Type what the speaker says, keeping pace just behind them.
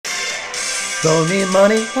Don't need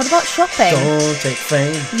money. What about shopping? Don't take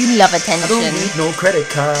fame. You love I attention. don't need no credit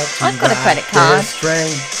card. I've got a credit card. This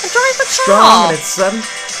train. I drive a Strong car. and it's sudden,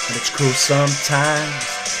 and it's cruel sometimes,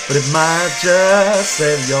 but it might just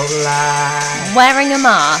save your life. Wearing a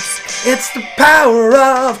mask. It's the power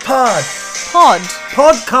of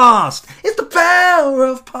podcast. It's the power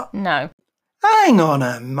of pod. No. Hang on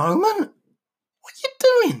a moment. What are you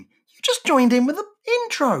doing? You just joined in with the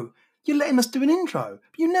intro. You're letting us do an intro.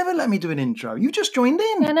 You never let me do an intro. You just joined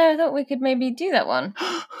in. I know, I thought we could maybe do that one.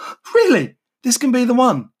 Really? This can be the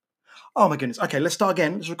one? Oh my goodness. Okay, let's start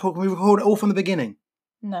again. Can we record it all from the beginning?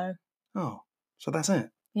 No. Oh, so that's it.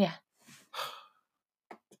 Yeah.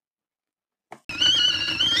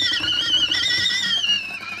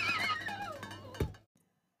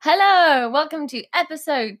 Hello, welcome to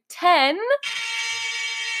episode 10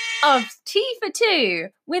 of Tea for Two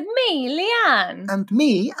with me, Leanne. And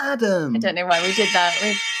me, Adam. I don't know why we did that.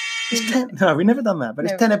 It's 10, no, we've never done that, but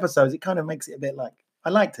No. it's 10 episodes. It kind of makes it a bit like, I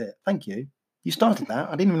liked it. Thank you. You started that.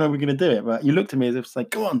 I didn't even know we were going to do it, but you looked at me as if it's like,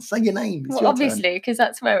 go on, say your name. It's Well, your obviously, because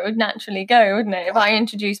that's where it would naturally go, wouldn't it? If I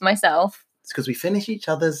introduce myself. It's because we finish each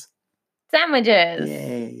other's. Sandwiches.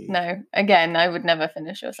 Yay. No, again, I would never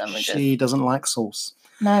finish your sandwiches. She doesn't like sauce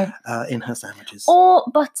No. in her sandwiches. Or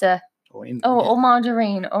butter. in, Or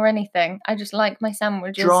margarine or anything. I just like my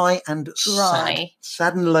sandwiches dry and dry. sad.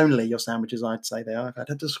 Sad and lonely, your sandwiches, I'd say they are. If I had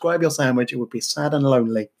to describe your sandwich, it would be sad and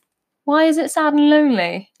lonely. Why is it sad and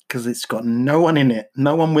lonely? Because it's got no one in it,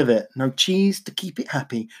 no one with it, no cheese to keep it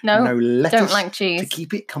happy, No, no lettuce don't like to cheese.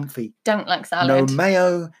 keep it comfy, Don't like no salad.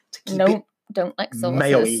 mayo to keep Nope, don't like it sauces.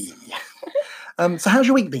 mayo-y. So how's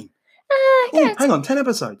your week been? Yeah, Hang on, 10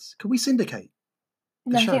 episodes. Could we syndicate?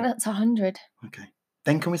 no, I show. think that's 100. Okay.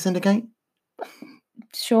 Then can we syndicate?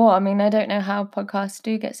 Sure, I mean, I don't know how podcasts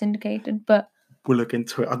do get syndicated, but We'll look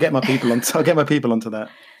into it. I'll get my people on. I'll get my people onto that.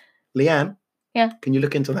 Leanne. Yeah. Can you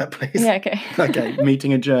look into that, please? yeah, okay. Okay.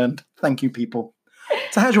 Meeting adjourned. Thank you, people.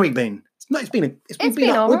 So how's your week been? It's been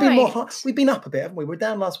up. all We've been more. right. We've been up a bit, haven't we? We're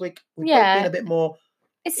down last week. We've Yeah. been a bit more.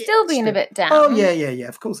 It's still been a bit down. Oh yeah.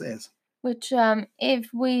 Of course it is. Which, if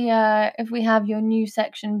we have your new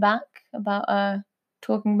section back about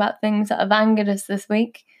talking about things that have angered us this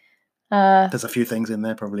week, There's a few things in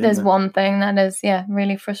there probably. there's isn't there? one thing that has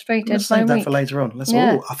really frustrated Let's my save that week. for later on. Let's.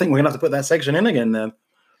 Yeah. Oh, I think we're gonna have to put that section in again then.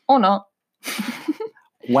 Or not.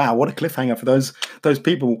 Wow, what a cliffhanger for those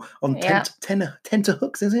people on Yeah.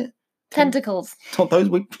 tenterhooks, is it? Tentacles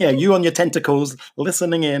You on your tentacles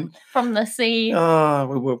listening in. from the sea.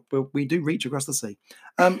 We do reach across the sea.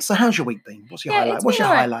 So how's your week been? What's your Yeah, highlight? it's What's been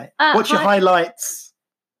your alright. highlight? What's your highlights?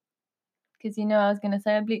 Because I was going to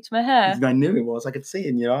say I bleached my hair. I knew it was. I could see it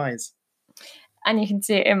in your eyes. And you can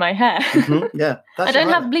see it in my hair. Mhm, yeah. That's I your don't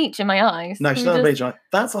have highlight. bleach in my eyes. No, Can she's we not a just- bleach. Right?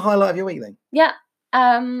 That's the highlight of your week then. Yeah.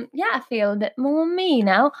 I feel a bit more me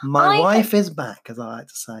now. My wife is back, as I like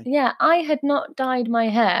to say. Yeah, I had not dyed my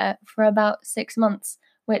hair for about 6 months,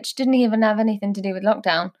 which didn't even have anything to do with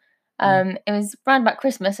lockdown. It was around about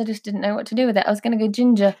Christmas. I just didn't know what to do with it. I was going to go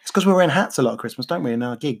ginger. It's because we're wearing hats a lot at Christmas, don't we, in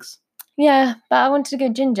our gigs? Yeah, but I wanted to go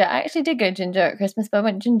ginger. I actually did go ginger at Christmas, but I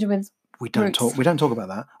went ginger with We don't Roots. talk. We don't talk about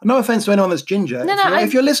that. No offense to anyone that's ginger. No,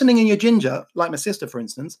 If you're listening and you're ginger, like my sister, for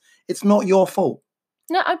instance, it's not your fault.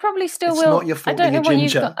 No, I probably still It's will. not your fault I don't that know you're what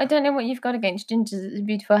you've ginger. got. I don't know what you've got against gingers. It's a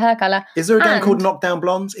beautiful hair colour. Is there a game called And- Knockdown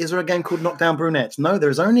Blondes? Is there a game called Knockdown Brunettes? No, there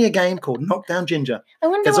is only a game called Knockdown Ginger. I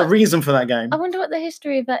wonder There's a what. reason for that game. I wonder what the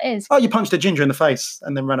history of that is. Oh, you punched a ginger in the face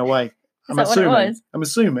and then ran away. Is that what it was? I'm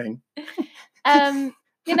assuming.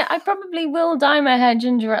 I probably will dye my hair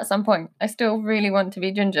ginger at some point. I still really want to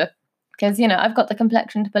be ginger because I've got the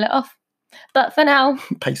complexion to pull it off. But for now,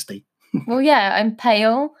 Pasty. well, yeah, I'm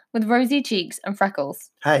pale with rosy cheeks and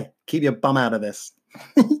freckles. Hey, keep your bum out of this.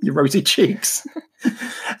 Your rosy cheeks.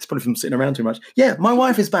 It's probably from sitting around too much. Yeah, my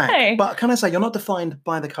wife is back. Hey. But can I say, you're not defined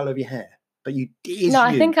by the colour of your hair. But you is No,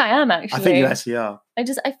 I you. think I am actually. I think you actually are.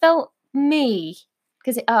 I felt me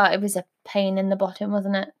because it was a pain in the bottom,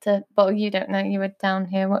 wasn't it? You don't know, you were down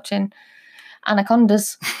here watching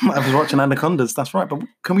Anacondas. I was watching Anacondas, that's right. But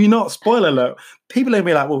can we not, spoiler alert, people are going to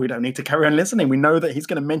be like, well, we don't need to carry on listening. We know that he's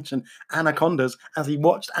going to mention Anacondas as he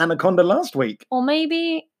watched Anaconda last week. Or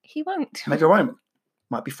maybe he won't. Maybe I won't.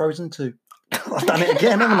 Might be Frozen too. I've done it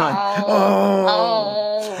again, haven't I?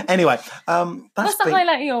 Oh. Anyway, What's the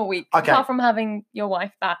highlight of your week? Okay. Apart from having your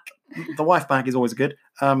wife back. The wife back is always good.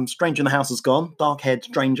 Stranger in the house is gone. Dark-haired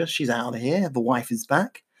stranger, she's out of here. The wife is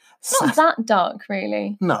back. Not that dark,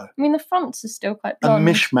 really. No, I mean, the fronts are still quite a blonde.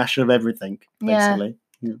 mishmash of everything, Yeah. basically.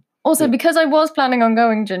 Yeah. Also, Good. because I was planning on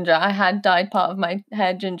going ginger, I had dyed part of my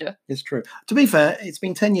hair ginger. It's true. To be fair, it's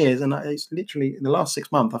been 10 years, and it's literally in the last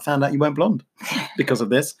 6 months I found out you weren't blonde because of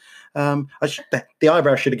this. The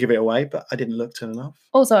eyebrows should have given it away, but I didn't look till enough.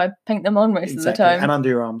 Also, I paint them on most of the time. And under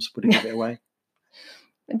your arms would have given it away.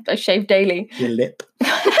 I shave daily. Your lip.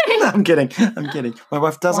 No, I'm kidding. My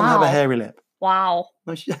wife doesn't have a hairy lip. Wow.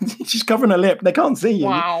 No, she's covering her lip. They can't see you.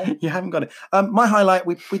 Wow. You haven't got it. My highlight,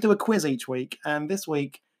 we do a quiz each week, and this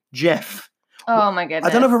week, Jeff. Oh my goodness.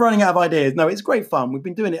 I don't know if we're running out of ideas. No, it's great fun. We've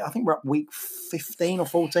been doing it. I think we're up week 15 or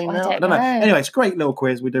 14 now. I don't know. Anyway, it's a great little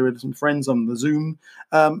quiz. We do it with some friends on the Zoom.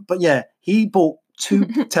 But yeah, he bought two.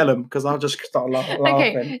 Tell him, because I'll just start laughing.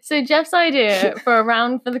 Okay, so Jeff's idea for a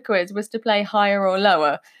round for the quiz was to play higher or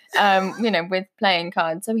lower, with playing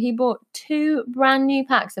cards. So he bought 2 brand new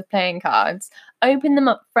packs of playing cards, opened them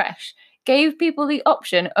up fresh, gave people the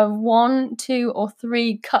option of 1, 2, or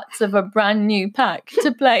 3 cuts of a brand new pack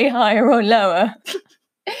to play higher or lower.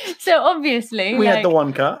 So obviously we had the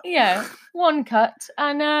 1 cut. Yeah, 1 cut,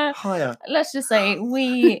 and higher. Let's just say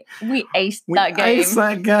we aced that game. We aced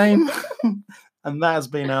that game. And that has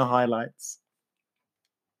been our highlights.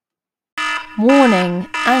 Warning,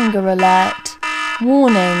 anger alert.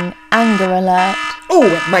 Warning, anger alert. Oh,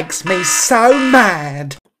 it makes me so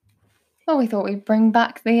mad. Well, we thought we'd bring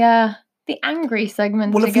back the angry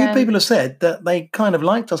segment Well, again. A few people have said that they kind of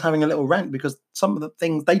liked us having a little rant, because some of the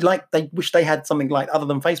things they wish they had something like other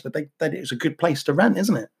than Facebook. It's a good place to rant,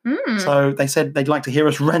 isn't it? So they said they'd like to hear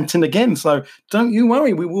us ranting again. So don't you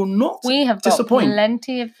worry, we will not disappoint. We have got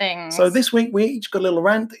plenty of things. So this week we each got a little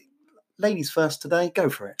rant. Ladies first today, go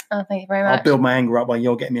for it. Oh, thank you very much. I'll build my anger up while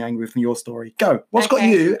you're getting me angry from your story. Go. What's got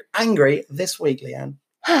you angry this week, Leanne?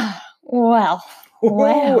 Well,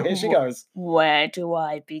 here she goes. Where do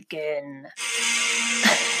I begin?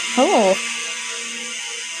 Oh.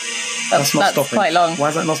 That's not stopping. Quite long. Why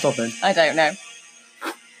is that not stopping? I don't know.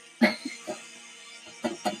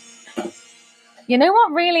 You know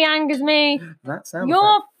what really angers me? That sound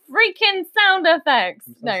Your freaking sound effects.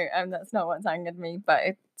 No, that's not what's angered me, but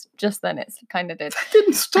it's just then it's kind of did. That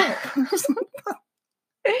didn't stop.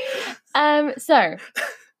 So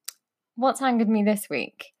what's angered me this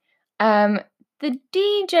week? The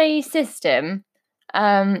DJ system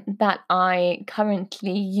that I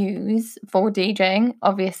currently use for DJing,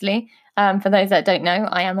 obviously. For those that don't know,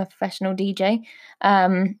 I am a professional DJ.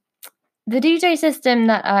 The DJ system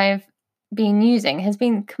that I've been using has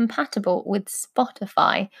been compatible with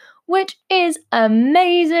Spotify, which is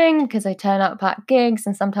amazing because I turn up at gigs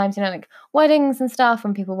and sometimes, like weddings and stuff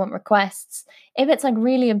when people want requests. If it's like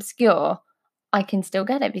really obscure, I can still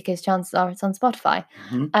get it because chances are it's on Spotify.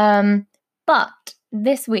 Mm-hmm. But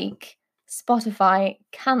this week, Spotify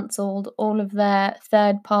cancelled all of their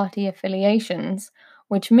third-party affiliations,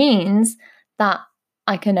 which means that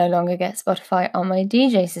I can no longer get Spotify on my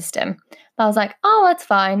DJ system. But I was like, oh, that's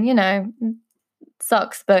fine,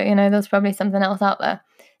 sucks, but, there's probably something else out there.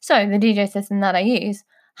 So the DJ system that I use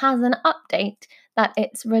has an update that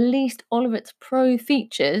it's released all of its pro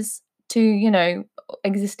features to,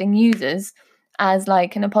 existing users as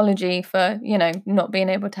like an apology for, not being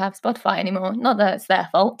able to have Spotify anymore. Not that it's their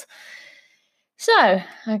fault. So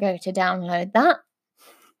I go to download that.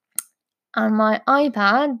 And my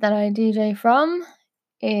iPad that I DJ from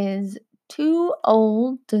is too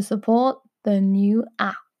old to support the new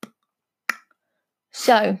app.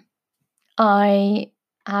 So I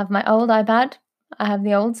have my old iPad. I have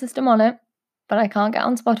the old system on it, but I can't get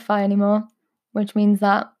on Spotify anymore, which means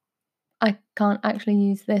that I can't actually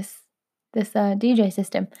use this DJ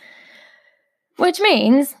system, which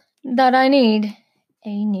means that I need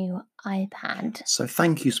a new iPad. So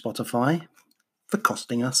thank you, Spotify, for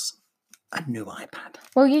costing us a new iPad.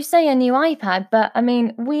 Well, you say a new iPad, but I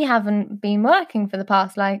mean, we haven't been working for the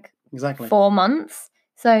past exactly 4 months.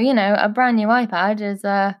 So, a brand new iPad is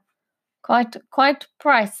quite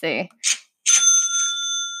pricey.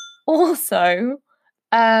 Also,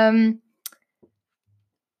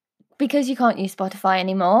 because you can't use Spotify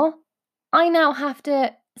anymore, I now have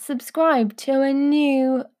to subscribe to a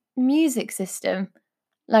new music system,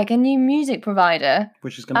 like a new music provider.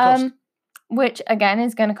 Which is going to cost. Which, again,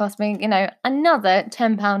 is going to cost me, another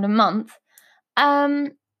 £10 a month.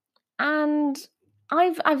 And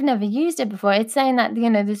I've never used it before. It's saying that,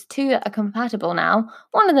 there's 2 that are compatible now.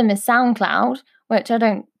 One of them is SoundCloud, which I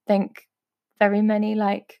don't think very many,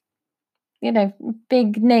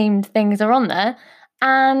 big named things are on there.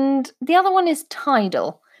 And the other one is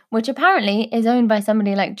Tidal, which apparently is owned by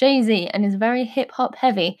somebody like Jay-Z and is very hip-hop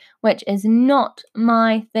heavy, which is not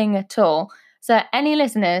my thing at all. So any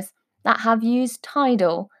listeners that have used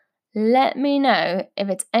Tidal, let me know if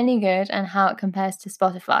it's any good and how it compares to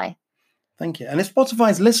Spotify. Thank you. And if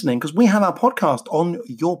Spotify's listening, because we have our podcast on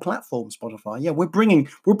your platform, Spotify. Yeah, we're bringing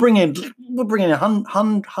a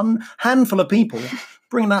handful of people,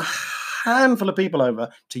 bringing a handful of people over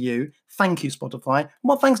to you. Thank you, Spotify.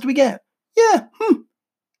 What thanks do we get? Yeah.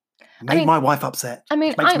 Made my wife upset.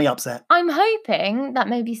 Which makes me upset. I'm hoping that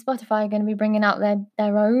maybe Spotify are going to be bringing out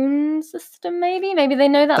their own system, maybe. Maybe they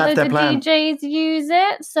know that loads of DJs use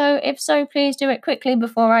it. So if so, please do it quickly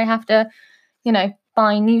before I have to,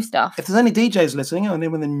 buy new stuff. If there's any DJs listening or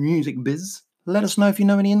anyone in the music biz, let us know if you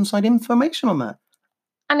know any inside information on that.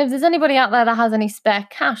 And if there's anybody out there that has any spare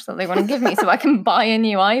cash that they want to give me so I can buy a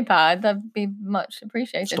new iPad, that'd be much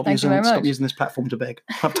appreciated. Thank you very much. Stop using this platform to beg.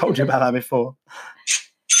 I've told you about that before.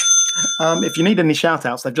 If you need any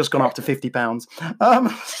shout-outs, they've just gone up to £50.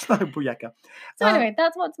 So anyway,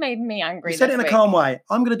 that's what's made me angry. You said it in a calm way.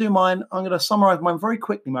 I'm going to do mine. I'm going to summarise mine very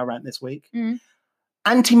quickly, my rant this week.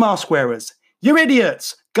 Anti-mask wearers. You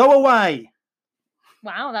idiots! Go away!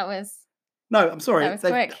 Wow, that was... No, I'm sorry. That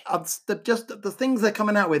was quick. The things they're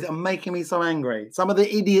coming out with are making me so angry. Some of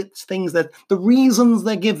the idiots things the reasons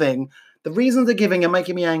they're giving are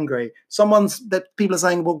making me angry. People are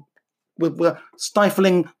saying, well, we're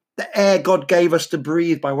stifling the air God gave us to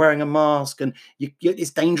breathe by wearing a mask, and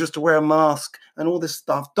it's dangerous to wear a mask and all this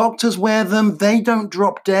stuff. Doctors wear them. They don't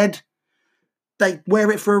drop dead. They wear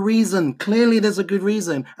it for a reason. Clearly, there's a good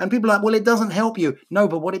reason. And people are like, well, it doesn't help you. No,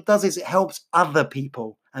 but what it does is it helps other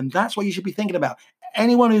people. And that's what you should be thinking about.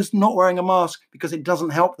 Anyone who's not wearing a mask because it doesn't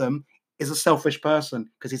help them is a selfish person,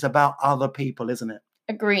 because it's about other people, isn't it?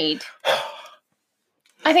 Agreed.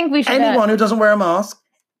 I think we should... Anyone who doesn't wear a mask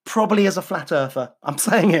probably is a flat earther. I'm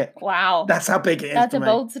saying it. Wow. That's how big it is. That's a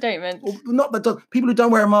bold statement. Well, not that people who don't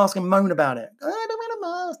wear a mask and moan about it. Oh, I don't wear a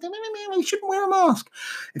mask. You shouldn't wear a mask.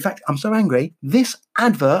 In fact, I'm so angry. This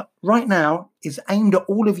advert right now is aimed at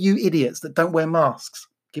all of you idiots that don't wear masks.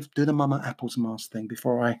 Do the Mama Apples mask thing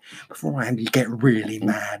before I get really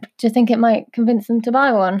mad. Do you think it might convince them to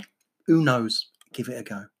buy one? Who knows? Give it a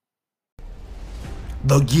go.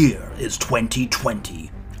 The year is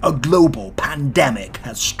 2020. A global pandemic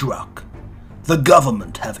has struck. The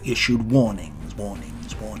government have issued warnings.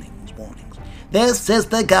 This is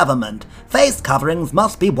the government. Face coverings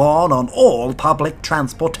must be worn on all public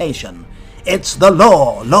transportation. It's the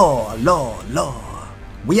law.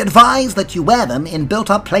 We advise that you wear them in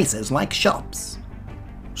built-up places like shops.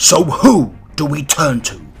 So who do we turn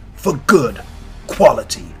to for good,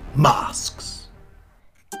 quality masks?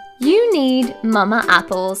 You need Mama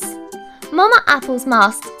Apples. Mama Apples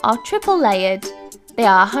masks are triple layered. They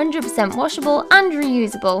are 100% washable and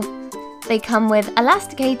reusable. They come with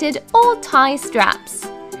elasticated or tie straps.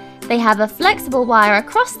 They have a flexible wire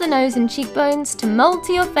across the nose and cheekbones to mold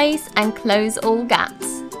to your face and close all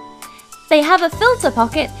gaps. They have a filter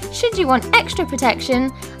pocket should you want extra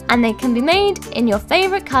protection, and they can be made in your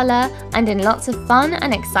favourite colour and in lots of fun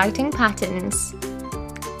and exciting patterns.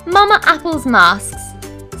 Mama Apples masks.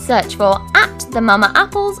 Search for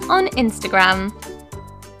 @TheMamaApples on Instagram.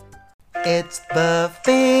 It's the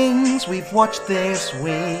things we've watched this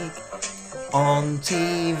week on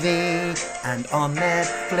TV and on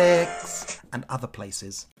Netflix and other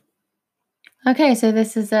places. Okay, so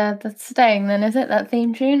this is that's staying then, is it? That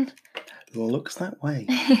theme tune? Looks that way.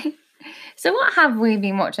 So what have we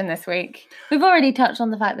been watching this week? We've already touched on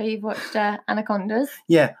the fact that you've watched Anacondas.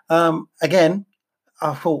 Yeah. Again,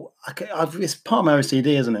 I thought it's part of my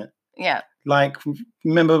OCD, isn't it? Yeah. Like,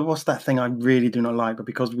 remember, what's that thing I really do not like? But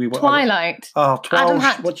because we were Twilight.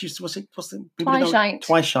 Twilight. What's it? Twilight.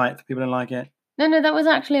 Twilight. People don't like it. No, that was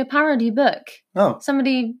actually a parody book. Oh.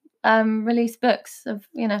 Somebody released books of,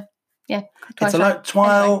 yeah. It's a load.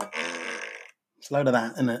 Twile. It's a load of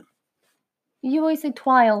that, isn't it? You always say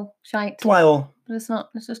twile shite. Twile. But it's not.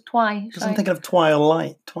 It's just twi. Because I'm thinking of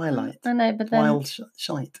Twilight. I know, but then. Twile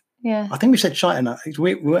shite. Yeah. I think we said shite enough.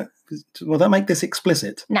 Will that make this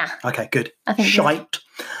explicit? Nah. Okay, good. I think shite.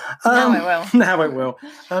 Now it will. Now it will.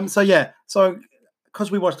 So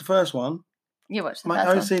because we watched the first one, you watched the my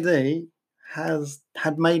first OCD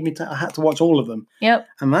had made me. I had to watch all of them. Yep.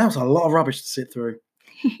 And that was a lot of rubbish to sit through.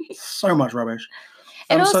 So much rubbish.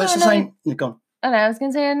 So it's the same. You're gone. I know. I was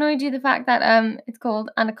going to say, it annoyed you the fact that it's called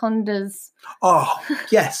Anacondas. Oh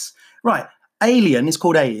yes, right. Alien is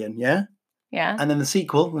called Alien, yeah. Yeah. And then the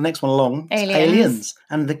sequel, the next one along, Aliens.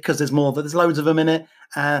 And because there's loads of them in it.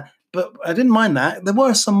 But I didn't mind that. There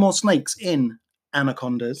were some more snakes in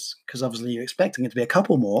Anacondas, because obviously you're expecting it to be a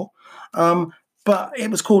couple more. But it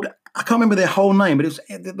was called, I can't remember their whole name, but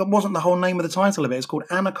that wasn't the whole name of the title of it. It's called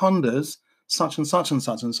Anacondas, such and such and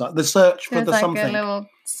such and such. The search for There's the like something. a little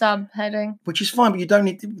subheading. Which is fine, but you don't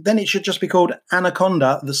need to, then it should just be called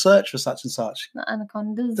Anaconda, the search for such and such. Not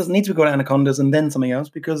anacondas. It doesn't need to be called Anacondas and then something else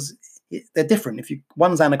because they're different. If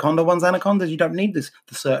one's Anacondas, you don't need the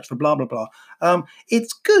search for blah, blah, blah.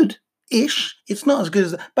 It's good-ish. It's not as good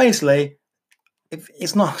as, basically,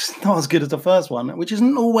 it's not as good as the first one, which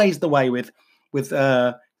isn't always the way with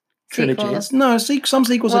trilogies. Sequels. No, some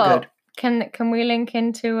sequels are good. Can we link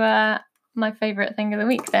into my favourite thing of the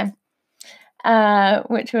week then?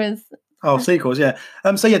 Which was Sequels, yeah.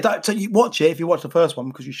 So you watch it if you watch the first one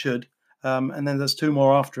because you should, and then there's 2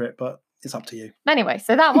 more after it, but it's up to you. anyway.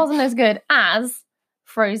 So that wasn't as good as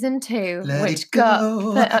Frozen 2, which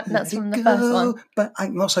got that's from the first one. But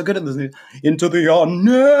I'm not so good at this. Into the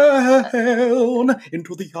unknown,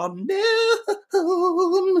 into the unknown.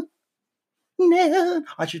 No,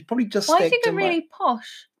 I should probably just. Why do stick you to get my- really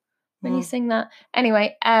posh when you sing that?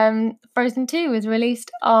 Anyway, Frozen 2 was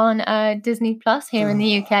released on Disney Plus here in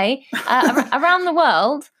the UK. Around the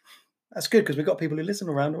world. That's good because we've got people who listen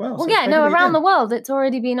around the world. Well, yeah, no, around the world, it's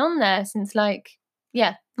already been on there since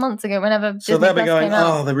months ago. Whenever So Disney they'll be Plus going, came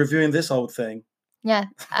out. they're reviewing this old thing. Yeah,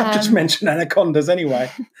 I've just mentioned Anacondas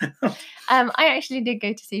anyway. I actually did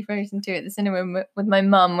go to see Frozen 2 at the cinema with my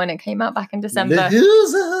mum when it came out back in December.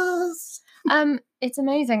 Losers. It's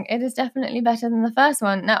amazing. It is definitely better than the first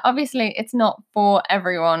one. Now, obviously, it's not for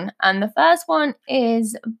everyone, and the first one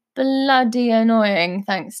is bloody annoying,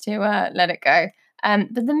 thanks to Let It Go.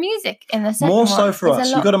 But the music in the second More one so for is a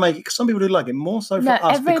us. lot- You've got to make it. Some people do like it. More so for No,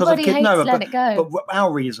 us because of everybody kids. hates No, Let It Go. but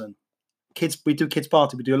our reason. Kids, we do kids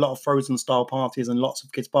party. We do a lot of Frozen style parties and lots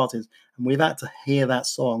of kids parties, and we've had to hear that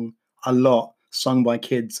song a lot, sung by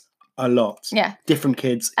kids a lot. Yeah. Different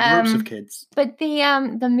kids, groups of kids. But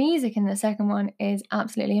the music in the second one is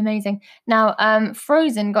absolutely amazing. Now,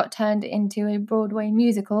 Frozen got turned into a Broadway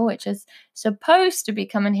musical, which is supposed to be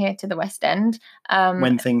coming here to the West End.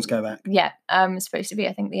 When things go back. Yeah, supposed to be,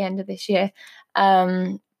 I think, the end of this year.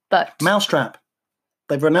 But Mousetrap.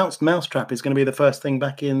 They've announced Mousetrap is going to be the first thing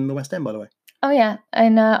back in the West End, by the way. oh yeah,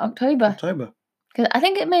 in October. October. 'Cause I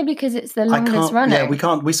think it may be because it's the longest running. Yeah, we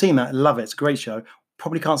can't. We've seen that. Love it. It's a great show.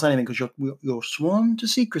 Probably can't say anything because you're sworn to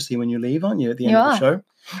secrecy when you leave, aren't you? At the end of the show.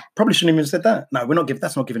 Probably shouldn't even have said that. No, we're not giving.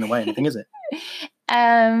 That's not giving away anything, is it?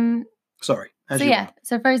 Sorry.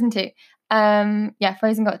 So Frozen 2.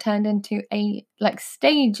 Frozen got turned into a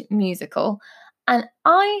stage musical, and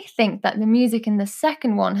I think that the music in the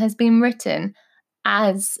second one has been written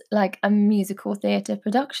as a musical theatre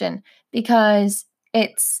production because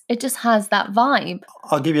it just has that vibe.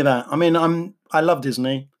 I'll give you that. I mean, I love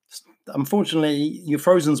Disney. Unfortunately, your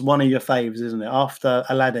Frozen's one of your faves, isn't it? After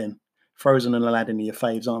Aladdin, Frozen and Aladdin are your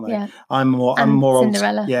faves, aren't they? Yeah. I'm more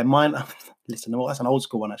Cinderella. old. Yeah, mine. Listen, that's an old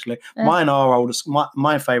school one actually. Mine are oldest.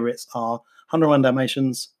 My favourites are 101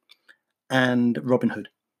 Dalmatians and Robin Hood.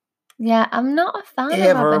 Yeah, I'm not a fan of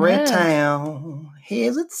Every Robin Hood. town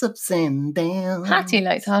has its ups and downs. Hattie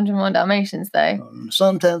likes 101 Dalmatians though.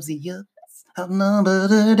 Sometimes the ups outnumber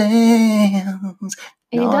the downs.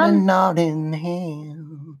 Are you done? Not in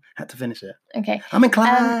hand. Had to finish it. Okay. I'm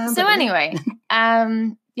inclined. So anyway,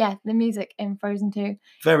 the music in Frozen 2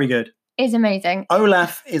 very good. is amazing.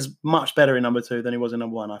 Olaf is much better in number 2 than he was in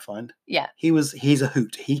number 1. I find. Yeah. He's a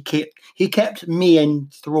hoot. He kept me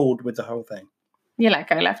enthralled with the whole thing. You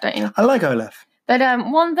like Olaf, don't you? I like Olaf. But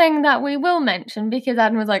one thing that we will mention, because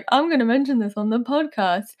Adam was like, I'm going to mention this on the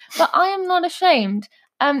podcast, but I am not ashamed.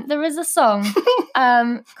 There is a song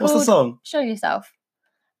called What's the song? Show Yourself.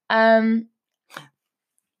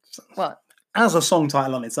 What? As a song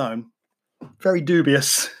title on its own, very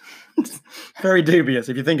dubious. Very dubious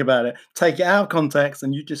if you think about it. Take it out of context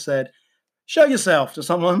and you just said, show yourself to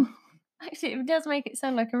someone. Actually, it does make it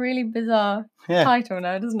sound like a really bizarre Yeah. title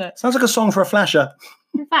now, doesn't it? Sounds like a song for a flasher.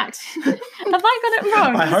 In fact, have I got it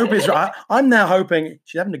wrong? I hope it's right. I'm now hoping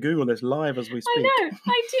she's having to Google this live as we speak. I know.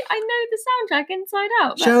 I do. I know the soundtrack inside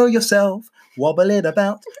out. but- Show yourself, wobble it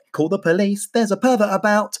about, call the police, there's a pervert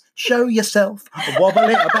about. Show yourself, wobble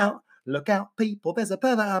it about, look out people, there's a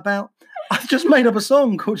pervert about. I've just made up a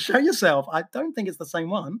song called Show Yourself. I don't think it's the same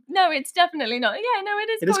one. No, it's definitely not. Yeah, no, it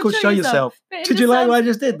is. It is called Show Yourself. But it Did you just like sounds- what I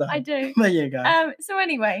just did though? I do. There you go. So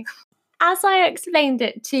anyway, as I explained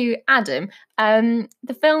it to Adam,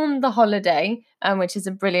 the film The Holiday, which is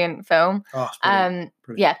a brilliant film. Oh, it's brilliant.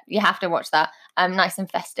 Brilliant. Yeah, you have to watch that. Nice and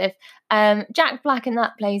festive. Jack Black in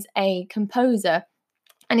that plays a composer,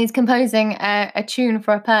 and he's composing a tune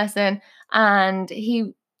for a person. And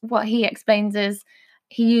what he explains is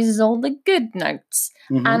he uses all the good notes,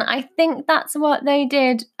 Mhm. and I think that's what they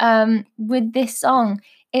did with this song.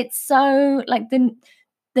 It's so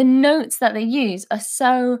the notes that they use are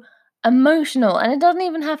so emotional, and it doesn't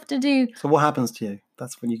even have to do. So what happens to you?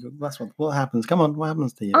 That's when you go. That's what happens. Come on, what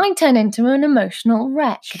happens to you? I turn into an emotional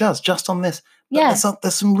wreck. She does, just on this. Yeah.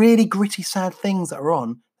 There's some really gritty, sad things that are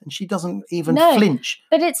on, and she doesn't even No. flinch.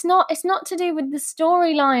 But it's not to do with the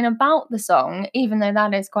storyline about the song, even though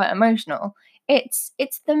that is quite emotional. It's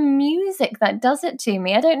the music that does it to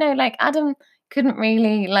me. I don't know, like Adam couldn't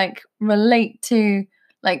really like relate to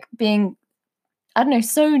like being, I don't know,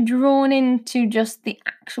 so drawn into just the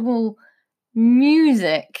actual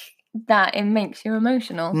music that it makes you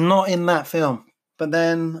emotional. Not in that film. But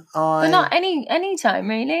then But not any time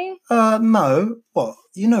really. No. What?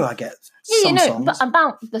 You know I get some songs. But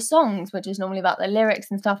about the songs, which is normally about the lyrics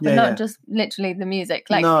and stuff, but not just literally the music.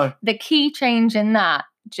 Like no. the key change in that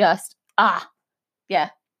just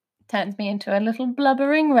turns me into a little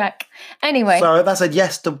blubbering wreck. Anyway. So that's a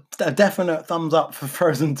yes, a definite thumbs up for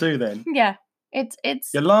Frozen 2 then. Yeah. It's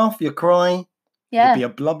you laugh, you cry, yeah. you'll be a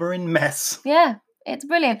blubbering mess. Yeah. It's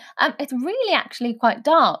brilliant. It's really actually quite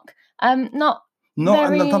dark. Not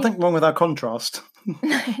nothing wrong with our contrast.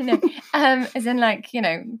 no. As in like, you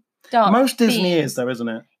know, dark. Most Disney is though, isn't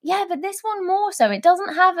it? Yeah, but this one more so. It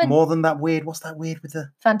doesn't have a more than that weird. What's that weird with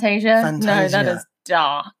the Fantasia? No, that is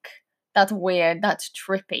dark. That's weird. That's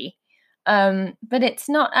trippy. But it's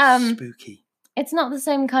not spooky. It's not the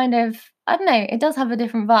same kind of, I don't know, it does have a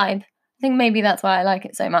different vibe. I think maybe that's why I like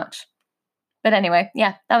it so much. But anyway,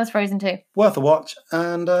 yeah, that was Frozen 2. Worth a watch,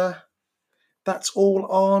 and that's all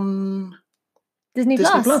on Disney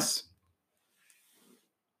Plus.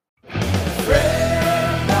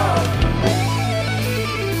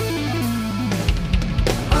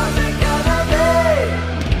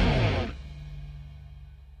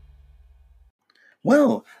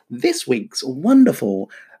 Well, this week's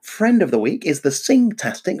wonderful friend of the week is the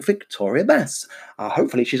sing-tastic Victoria Bass.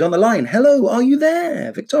 Hopefully she's on the line. Hello, are you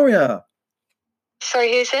there, Victoria?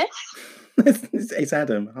 Sorry, who's this? It's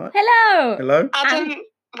Adam. Hi. Hello. Hello. Adam,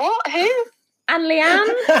 what? Who? And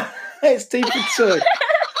Leanne. It's Steve Too.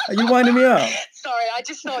 Are you winding me up? Sorry, I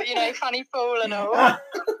just thought, funny fool and all.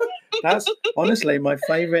 That's honestly my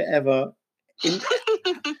favourite ever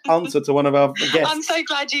answer to one of our guests. I'm so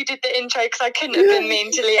glad you did the intro because I couldn't have been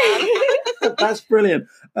mean to Leanne. That's brilliant.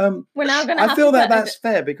 We're now going to I feel that's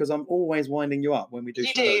fair because I'm always winding you up when we do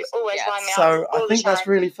shows. You do always wind me up. So I think that's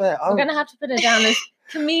really fair. We're going to have to put her down as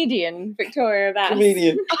comedian, Victoria Bass.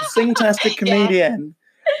 Comedian. Sing-tastic comedian.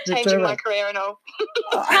 Changing my career and all.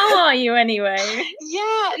 How are you anyway?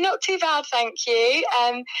 Yeah, not too bad, thank you.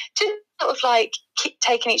 Just sort of like keep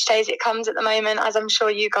taking each day as it comes at the moment, as I'm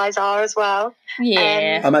sure you guys are as well.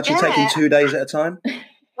 Yeah. I'm actually taking 2 days at a time.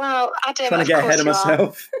 Well, Adam, trying to get ahead of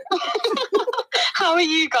myself. How are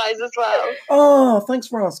you guys as well? Oh, thanks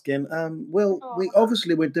for asking.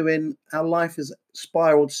 We're doing, our life has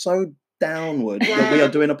spiraled so downward that we are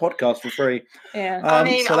doing a podcast for free. Yeah.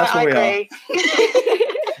 So that's where we agree. are.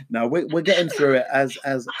 No, we're getting through it as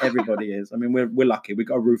everybody is. I mean, we're lucky. We've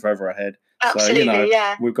got a roof over our head. Absolutely, so,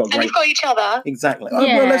 yeah. We've got and you've got each other. Exactly. Oh,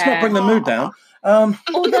 well, let's not bring the mood down.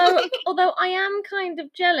 Although I am kind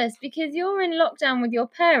of jealous because you're in lockdown with your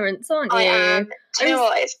parents, aren't you? I am. Do you know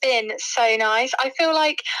what? It's been so nice. I feel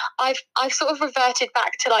like I've sort of reverted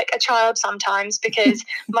back to like a child sometimes because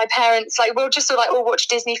my parents we'll just all watch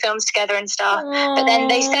Disney films together and stuff. Aww. But then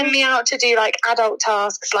they send me out to do like adult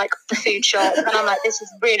tasks like the food shop, and I'm like, this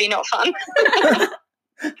is really not fun.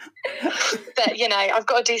 But I've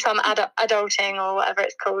got to do some adulting or whatever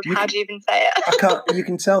it's called. How do you even say it? I can't. You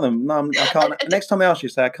can tell them. No, I can't. Next time I ask you,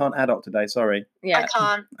 say I can't adult today. Sorry. Yeah, I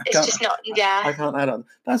can't. It's just not. Yeah, I can't adult.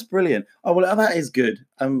 That's brilliant. Oh well, that is good.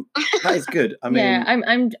 That is good. I mean,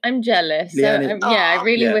 yeah, I'm jealous. So, I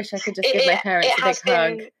really wish I could just give my parents a big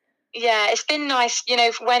hug. Yeah, it's been nice,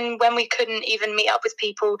 when we couldn't even meet up with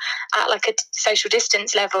people at like a social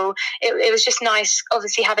distance level, it was just nice,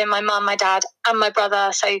 obviously having my mum, my dad and my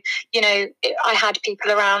brother. So, I had people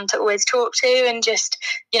around to always talk to and just,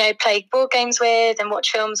 play board games with and watch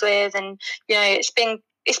films with. And,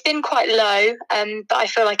 it's been quite low, but I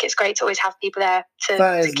feel like it's great to always have people there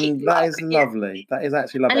that is lovely. That is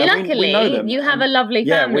actually lovely. And luckily, we know them. You have a lovely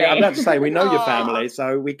family. I'm about to say we know your family,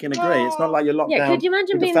 so we can agree. It's not like you're locked down. Could you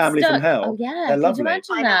imagine being family stuck? from hell? Oh yeah, they're lovely. Could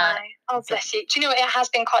you imagine that? Oh, bless you. Do you know what? It has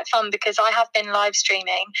been quite fun because I have been live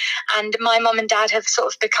streaming and my mum and dad have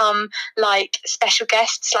sort of become like special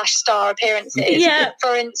guests / star appearances. Yeah.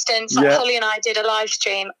 For instance, Holly and I did a live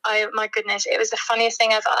stream. Oh my goodness, it was the funniest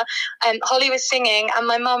thing ever. Holly was singing and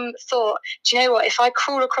my mum thought, do you know what? If I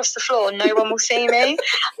crawl across the floor, no one will see me.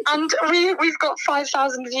 And we've got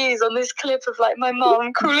 5,000 views on this clip of like my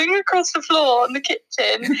mum crawling across the floor in the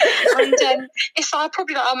kitchen. And it's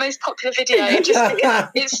probably like our most popular video just because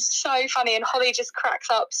it's so so funny, and Holly just cracks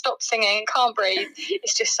up, stops singing, and can't breathe.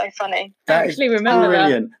 It's just so funny. That actually is remember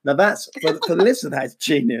brilliant. Now that's for the listener. That is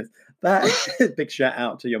genius. That big shout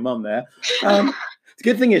out to your mum there. The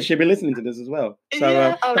good thing is she'll be listening to this as well. So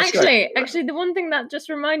Yeah. that's great. Actually, the one thing that just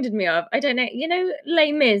reminded me of, I don't know, you know,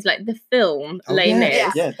 Les Mis, like the film Oh, Les Mis.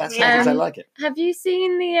 yes, yeah, that sounds exactly like it. Have you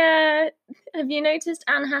seen the? Have you noticed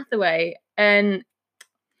Anne Hathaway? And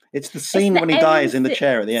It's the scene the when he end dies in the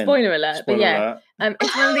chair at the end. spoiler alert, Spoiler but yeah, alert.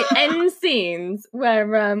 it's one of the end scenes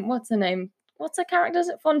where what's her name? What's her character? Is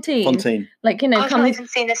it Fontaine? Fontaine. Like, you know, I've not even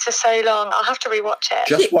seen this for so long. I'll have to rewatch it.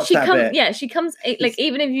 Just watch that bit. Yeah, she comes. Like,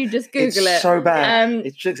 even if you just Google It's it, so bad.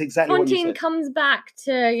 It's just exactly what you Fontaine said. comes back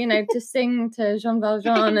to, you know, to sing to Jean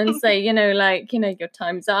Valjean and say, you know, like, you know, your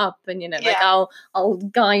time's up, and, you know, like, I'll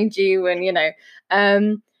guide you, and, you know,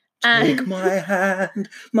 and take my hand,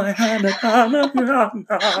 my hand. I know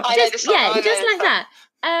the song, yeah, I know just the like song. that.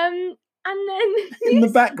 And then in the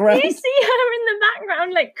background. you see her in the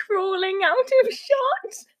background, like crawling out of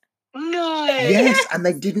shot. No. Yes, and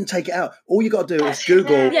they didn't take it out. All you got to do is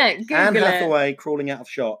Google Yeah, Google Anne it. Hathaway crawling out of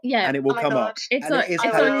shot, Yeah. and it will Oh my come God. up. It's And on, it is it's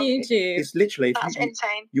how- on YouTube. It's literally if That's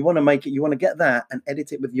insane. you want to make it, you want to get that and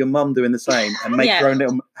edit it with your mum doing the same, and make Yeah. your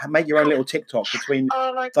own little TikTok between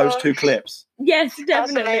Oh my God. those two clips. Yes, That's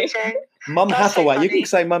definitely. amazing. Mum That's so Hathaway. You funny. can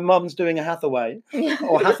say my mum's doing a Hathaway,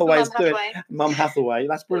 or Hathaway's Mum doing Hathaway. Mum Hathaway.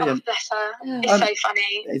 That's Oh, brilliant. bless her. It's Um, so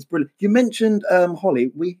funny. It's brilliant. You mentioned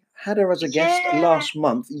Holly. We had her as a guest Yeah. last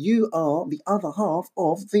month. You are the other half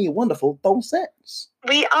of the wonderful Dulcettes.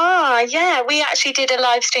 We are, yeah. We actually did a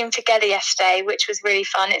live stream together yesterday, which was really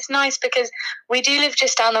fun. It's nice because we do live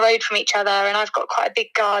just down the road from each other, and I've got quite a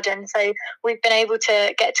big garden, so we've been able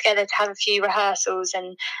to get together to have a few rehearsals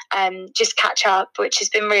and just catch up, which has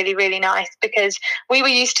been really, really nice because we were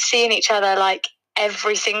used to seeing each other like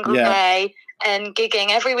every single day and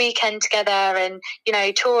gigging every weekend together and, you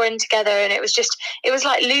know, touring together, and it was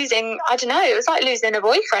like losing, I don't know, it was like losing a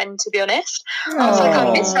boyfriend, to be honest. I was like,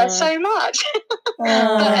 I miss her so much.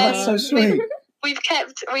 That's so sweet. We've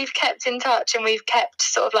kept in touch, and we've kept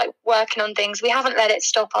sort of like working on things. We haven't let it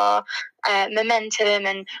stop our momentum,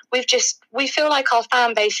 and we feel like our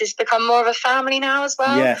fan base has become more of a family now as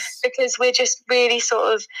well. Yes. Because we're just really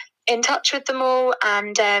sort of in touch with them all,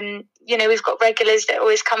 and you know, we've got regulars that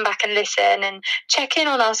always come back and listen and check in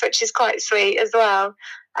on us, which is quite sweet as well.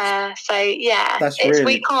 So yeah,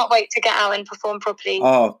 we can't wait to get out and perform properly.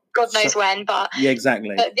 Oh, God knows when, but yeah,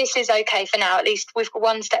 exactly. But this is okay for now. At least we've got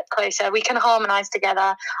one step closer. We can harmonise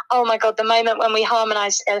together. Oh my God, the moment when we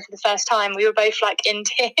harmonised together for the first time, we were both like in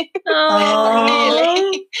tears.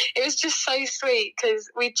 Nearly. It was just so sweet because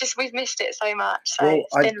we've missed it so much. So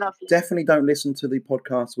it's been lovely. Definitely don't listen to the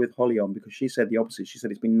podcast with Holly on, because she said the opposite. She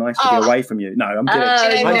said it's been nice to be away from you. No, I'm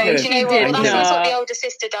kidding. Do you know what? That's what the older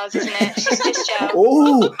sister does, isn't it? She's just jealous.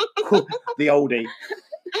 Oh, the oldie.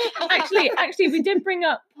 Actually, we did bring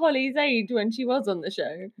up Holly's age when she was on the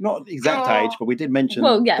show. Not exact age, but we did mention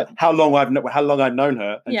how long I've known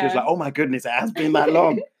her, and she was like, "Oh my goodness, it has been that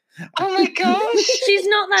long." Oh my gosh, she's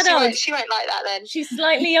not that old. She won't like that then. She's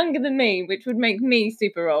slightly younger than me, which would make me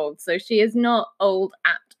super old. So she is not old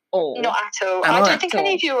at all. Not at all. I don't think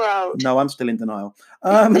any of you are old. No, I'm still in denial.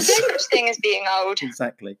 There's no such thing as being old.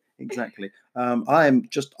 Exactly.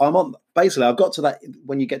 Basically, I've got to that,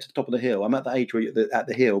 when you get to the top of the hill, I'm at the age where you're at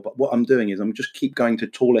the hill, but what I'm doing is I'm just keep going to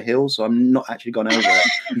taller hills, so I'm not actually gone over it.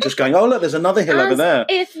 I'm just going, oh, look, there's another hill over there.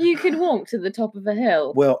 If you could walk to the top of a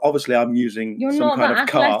hill. Well, obviously, I'm using some kind of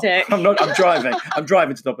athletic. car. I'm driving. I'm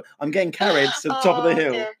driving to the top. I'm getting carried to the top of the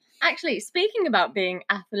hill. Yeah. Actually, speaking about being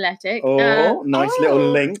athletic. Nice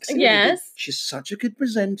little links. Yes. She's such a good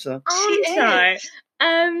presenter.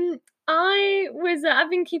 I've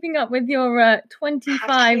been keeping up with your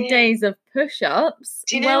 25 days of push-ups.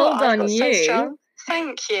 Do you know well done, you. So strong.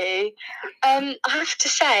 Thank you. I have to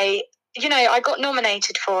say, you know, I got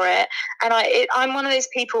nominated for it, and I'm one of those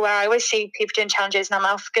people where I always see people doing challenges, and I'm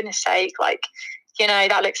like, for goodness sake, like, you know,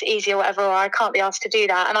 that looks easy or whatever, or I can't be asked to do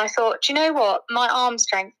that. And I thought, do you know what? My arm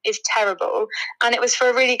strength is terrible. And it was for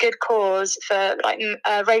a really good cause, for like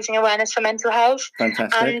raising awareness for mental health.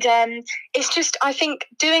 Fantastic. And it's just, I think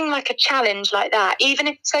doing like a challenge like that, even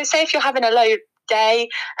if, so say if you're having a low day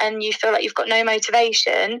and you feel like you've got no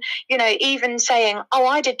motivation, you know, even saying, oh,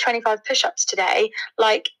 I did 25 push-ups today,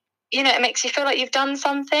 like, you know, it makes you feel like you've done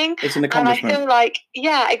something. It's an accomplishment. And I feel like,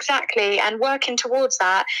 yeah, exactly. And working towards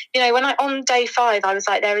that, you know, on day 5, I was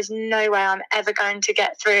like, there is no way I'm ever going to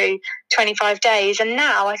get through 25 days. And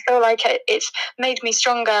now I feel like it's made me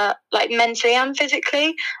stronger, like mentally and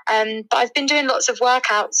physically. But I've been doing lots of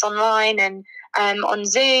workouts online and on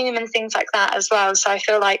Zoom and things like that as well. So I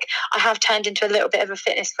feel like I have turned into a little bit of a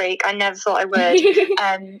fitness freak. I never thought I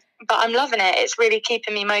would, but I'm loving it. It's really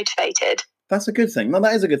keeping me motivated. That's a good thing. No,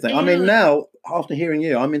 that is a good thing. I mean, now, after hearing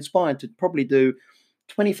you, I'm inspired to probably do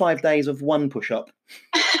 25 days of one push-up.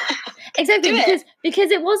 Exactly,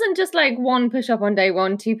 because it wasn't just like one push-up on day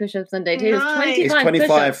 1, 2 push-ups on day 2. No. It's 25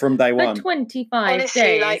 push-ups from day 1. For 25 Honestly,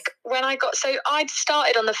 days. like when I'd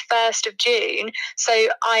started on the 1st of June, so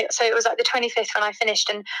it was like the 25th when I finished,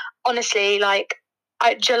 and honestly, like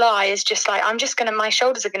July is just like my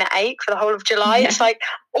shoulders are gonna ache for the whole of July. It's like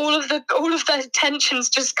all of the tensions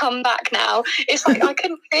just come back now. It's like I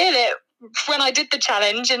couldn't feel it when I did the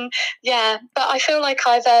challenge, and but I feel like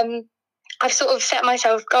I've sort of set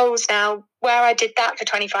myself goals now where I did that for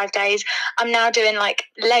 25 days. I'm now doing like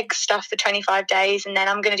leg stuff for 25 days, and then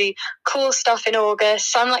I'm going to do core stuff in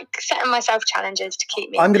August. So I'm like setting myself challenges to keep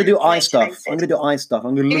me. I'm going to do eye stuff. I'm going to do eye stuff.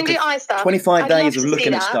 I'm going to look at eye stuff. 25 days of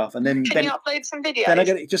looking at stuff, and then Can you upload some videos? Then I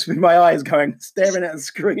get it just with my eyes going staring at a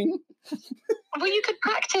screen. Well, you could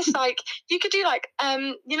practice you could do like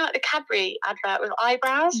the Cadbury advert with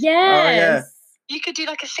eyebrows. Yes. Oh, yeah. You could do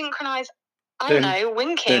like a synchronized. I don't know,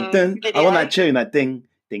 winking. Dun, dun. Video. I want that tune, that ding,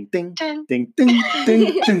 ding, ding, ding, ding, ding,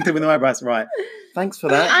 ding, ding, with the eyebrows. Right. Thanks for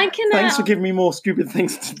that. Thanks for giving me more stupid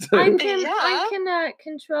things to do. I can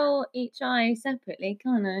control each eye separately,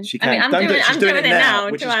 can't I? She can. I'm doing it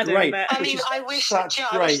now, which to is Adam, great. but... I mean, I wish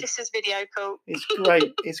this was video cool. It's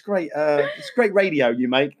great. It's great. It's great radio you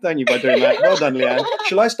make, don't you, by doing that? Well done, Leanne.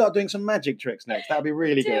 Shall I start doing some magic tricks next? That'd be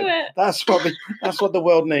really good. It. That's what the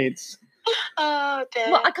world needs. Oh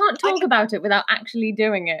dear. Well, I can't talk about it without actually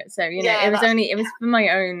doing it. So it was for my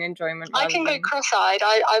own enjoyment. I can go cross-eyed.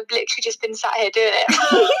 I've literally just been sat here doing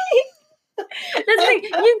it. That's the thing.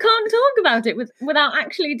 You can't talk about it without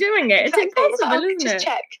actually doing it. It's impossible, isn't it? Just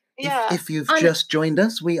check. Yeah. If you've just joined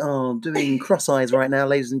us, we are doing cross eyes right now,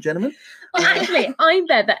 ladies and gentlemen. Well, actually, I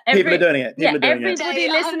bet that people are doing it. Everybody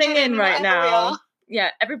listening in right now.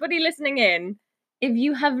 Yeah, everybody listening in. If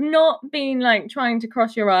you have not been like trying to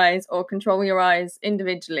cross your eyes or control your eyes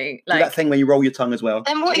individually, like do that thing where you roll your tongue as well.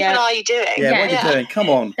 Then what even are you doing? Yeah, what are you doing? Come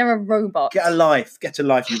on. They're a robot. Get a life,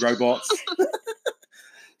 you robots.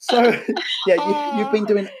 So you've been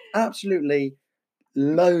doing absolutely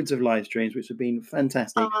loads of live streams, which have been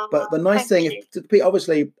fantastic. But the nice thing is,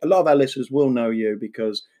 obviously, a lot of our listeners will know you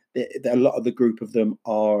because a lot of the group of them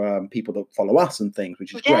are people that follow us and things,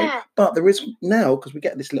 which is great. But there is now, because we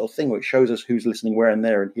get this little thing which shows us who's listening where and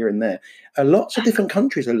there and here and there. Lots of different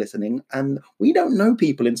countries are listening, and we don't know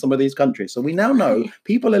people in some of these countries. So we now know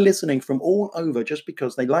people are listening from all over just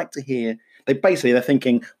because they like to hear. They're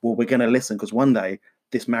thinking, well, we're going to listen because one day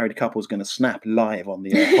this married couple is going to snap live on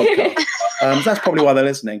the podcast. So that's probably why they're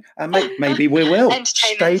listening, and maybe we will.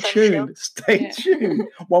 Stay tuned. Stay tuned.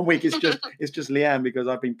 1 week it's just Leanne because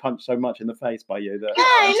I've been punched so much in the face by you that.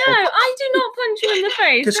 Hey, no, I do not punch you in the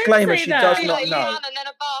face. Disclaimer: she does not know. Leanne and then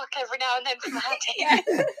a bark every now and then from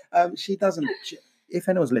Hattie. She doesn't. If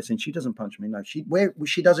anyone's listening, she doesn't punch me. No,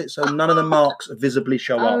 she does it so none of the marks visibly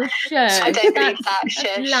show up. Oh, sure. I don't believe that.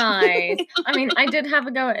 Shush. Lies. I mean, I did have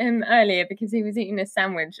a go at him earlier because he was eating a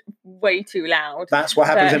sandwich way too loud. That's what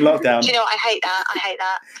happens in lockdown. Do you know what? I hate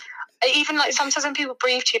that. Even like sometimes when people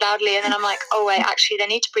breathe too loudly, and then I'm like, oh wait, actually they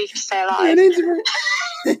need to breathe to stay alive.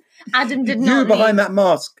 Adam did not. You behind that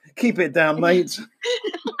mask. Keep it down, mate.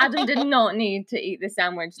 Adam did not need to eat the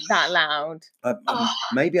sandwich that loud.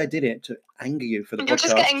 Maybe I did it to anger you for the podcast. You're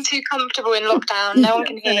just getting too comfortable in lockdown. No one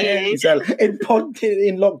can hear you. In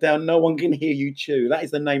lockdown, no one can hear you chew. That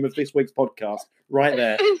is the name of this week's podcast, right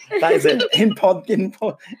there. That is it. You can't even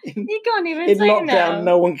in say lockdown, now.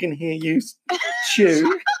 No one can hear you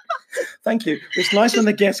chew. Thank you. It's nice when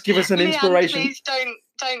the guests give us an inspiration. Please don't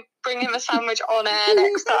bring him a sandwich on air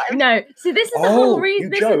next time. No. So this is the whole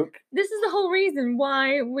reason. You joke. This is the whole reason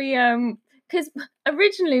why we because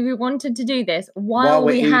originally we wanted to do this while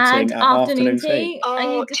we had afternoon tea.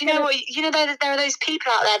 Oh, do you know what? You know there are those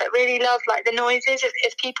people out there that really love like the noises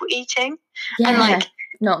of people eating. Yeah, and like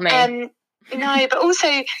not me. No, but also,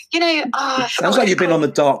 sounds like you've been on the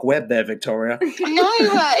dark web there, Victoria. No,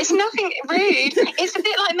 it's nothing rude. It's a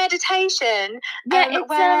bit like meditation. Yeah,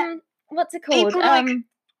 it's what's it called?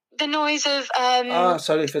 The noise of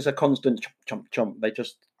so if there's a constant chomp chomp, they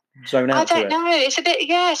just zone out. I don't know. It's a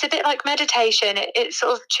bit like meditation. It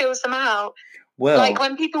sort of chills them out. Well, like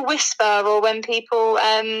when people whisper or when people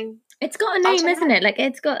it's got a name, isn't it? Like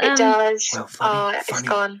it's got it does. Well, funny, it's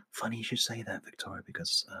gone. Funny you should say that, Victoria,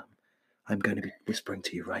 because I'm going to be whispering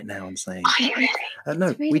to you right now and saying, are you really? No,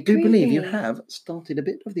 really we do creepy. believe you have started a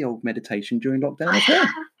bit of the old meditation during lockdown as well.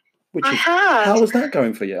 Which I is, have. how was that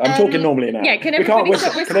going for you? I'm talking normally now. Yeah, can we can't everybody whisper.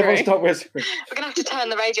 stop Can everyone whispering? stop whispering? We're going to have to turn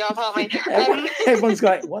the radio off, aren't we? Everyone's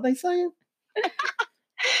like, what are they saying?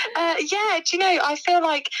 Yeah, do you know, I feel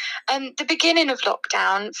like the beginning of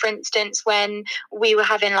lockdown, for instance, when we were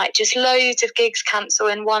having like just loads of gigs cancel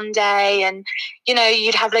in one day, and you know,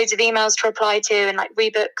 you'd have loads of emails to reply to and like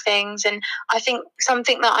rebook things. And I think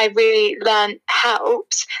something that I really learned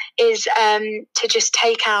helps is to just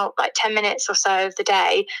take out like 10 minutes or so of the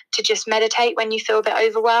day to just meditate when you feel a bit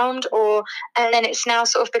overwhelmed, and then it's now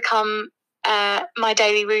sort of become my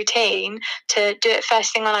daily routine to do it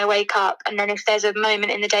first thing when I wake up. And then if there's a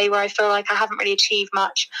moment in the day where I feel like I haven't really achieved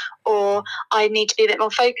much or I need to be a bit more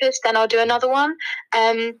focused, then I'll do another one.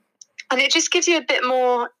 And it just gives you a bit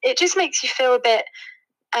more, it just makes you feel a bit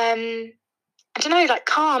I don't know, like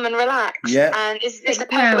calm and relaxed. Yeah. And it's the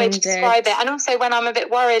perfect way to describe it. And also when I'm a bit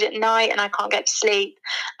worried at night and I can't get to sleep,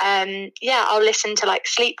 I'll listen to like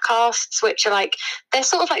sleep casts, which are like, they're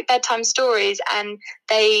sort of like bedtime stories, and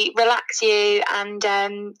they relax you, and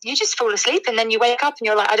you just fall asleep, and then you wake up and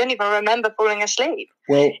you're like, I don't even remember falling asleep.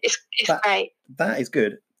 Well, it's great. That is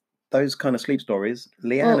good. Those kind of sleep stories.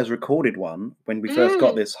 Leanne has recorded one when we first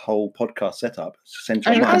got this whole podcast set up. Sent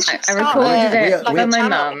to I recorded it for my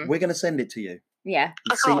mum. We're going to send it to you. Yeah,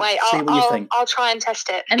 I can't wait. See what you think. I'll try and test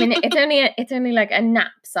it. I mean, it's only like a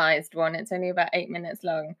nap-sized one. It's only about 8 minutes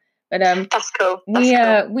long. But that's cool.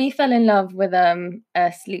 We fell in love with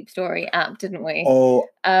a sleep story app, didn't we? Oh,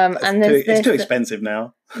 and it's too expensive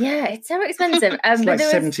now. Yeah, it's so expensive. It's like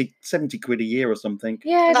 70 quid a year or something.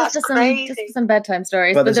 Yeah, just for some bedtime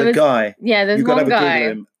stories. But there's a guy. Yeah, there's one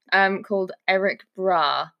guy him. Called Eric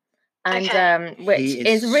Bra, and which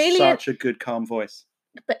is really such a good calm voice.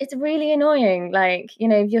 But it's really annoying. Like, you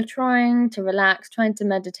know, you're trying to relax, trying to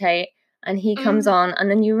meditate, and he comes on,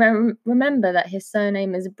 and then you remember that his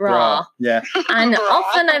surname is Bra. Yeah. And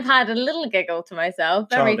often I've had a little giggle to myself.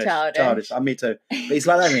 Very childish. Me too. But he's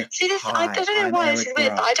like that. See, this, I don't know why this is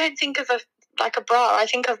weird, but I don't think of a bra. I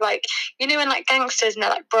think of like, you know, when like gangsters and they're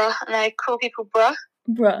like bruh, and they call people bruh.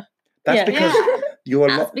 Bruh. That's because you're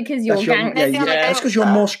gangster. That's because you're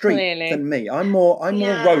more street clearly than me. I'm more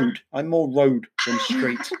road. I'm more road than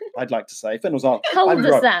street. I'd like to say. If anyone was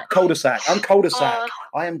cul-de-sac. Cul-de-sac. I'm cul-de-sac.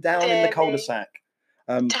 I am down in the cul-de-sac.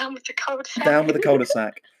 Down with the cul-de-sac. Down with the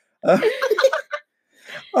cul-de-sac.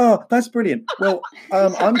 Oh, that's brilliant. Well,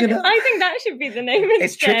 I'm gonna. I think that should be the name.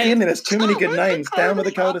 It's tricky, isn't it? There's too many good names. Down with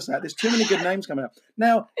the cul-de-sac. There's too many good names coming up.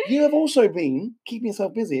 Now, you have also been keeping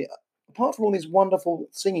yourself busy. Apart from all these wonderful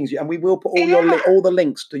singings, and we will put all the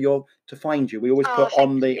links to find you. We always put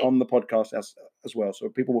on the podcast as well, so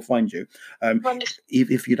people will find you.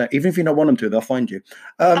 If you don't, even if you don't want them to, they'll find you.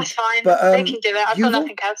 That's fine. But they can do it. I've got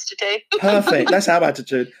nothing else to do. Perfect. That's our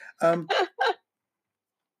attitude.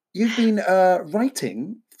 You've been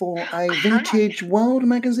writing for a Vintage World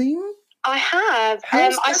magazine. I have.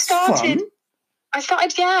 Fun? I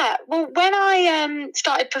started, yeah. Well, when I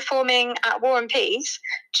started performing at War and Peace,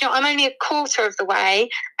 do you know, I'm only a quarter of the way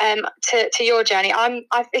to your journey.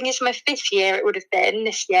 I think it's my 5th year. It would have been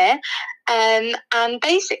this year, and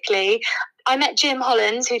basically, I met Jim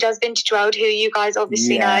Hollins, who does Vintage World, who you guys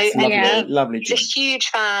obviously know. Lovely. He's a huge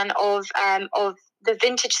fan of the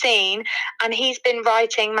vintage scene, and he's been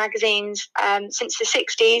writing magazines since the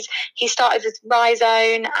 60s. He started with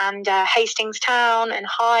Rhizome and Hastings Town and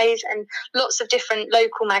Highs and lots of different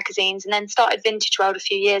local magazines, and then started Vintage World a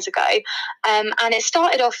few years ago. And it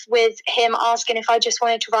started off with him asking if I just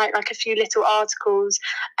wanted to write like a few little articles,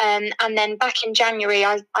 and then back in January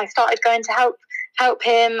I started going to help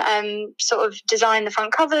him sort of design the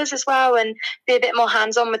front covers as well and be a bit more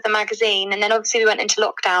hands-on with the magazine. And then obviously we went into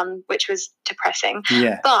lockdown, which was depressing.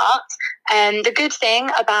 Yeah. But the good thing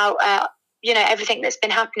about everything that's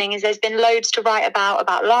been happening is there's been loads to write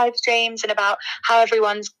about live streams and about how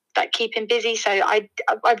everyone's like keeping busy. So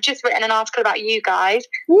I've just written an article about you guys.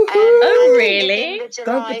 Oh really?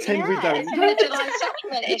 Don't pretend we don't. The July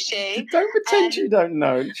supplement issue. Don't pretend you don't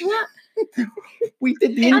know. We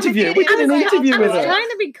did the interview. We did an interview with her. I was trying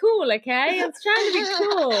to be cool, okay? I was trying to be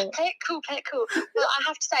cool. Play it cool. Well, I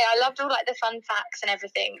have to say, I loved all like the fun facts and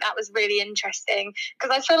everything. That was really interesting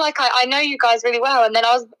because I feel like I know you guys really well. And then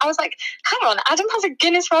I was like, hang on, Adam has a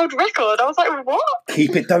Guinness World Record. I was like, what?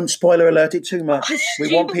 Keep it. Don't spoiler alert it too much.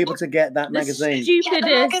 We want people to get that magazine. The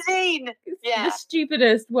magazine. Yeah. The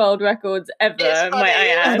stupidest world records ever. Might I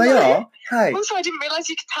add? Oh, they are. Hey. Also, I didn't realise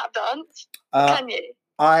you could tap dance. Can you?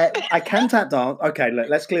 I can tap dance. Okay,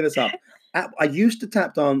 let's clear this up. I used to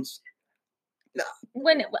tap dance.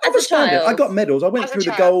 As a child, I got medals. I went through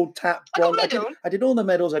the gold tap. I did all the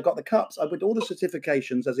medals. I got the cups. I did all the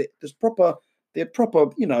certifications. The proper,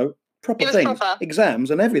 proper It was things, proper.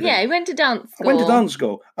 exams and everything. Yeah, he went to dance school. I went to dance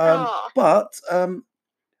school. Oh. But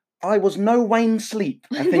I was no Wayne Sleep,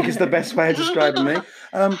 I think is the best way of describing me.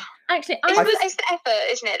 Actually, It's the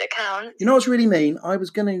effort, isn't it, that counts? You know what's really mean? I was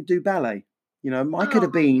going to do ballet. You know, I could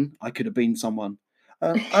have been someone.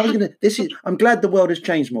 I was going to. I'm glad the world has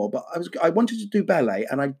changed more, but I wanted to do ballet,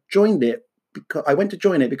 and I joined it because I went to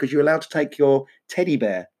join it because you're allowed to take your teddy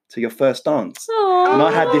bear to your first dance. Aww. And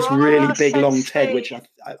I had this really big, so long Ted, sweet. which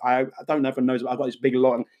I don't know if everyone knows, but I've got this big,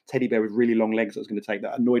 long teddy bear with really long legs that I was going to take.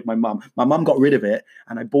 That annoyed my mum. My mum got rid of it,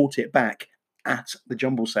 and I bought it back at the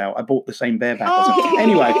jumble sale. I bought the same bear back.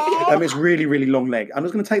 Anyway, it's really, really long leg. I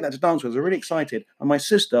was going to take that to dance with. I was really excited. And my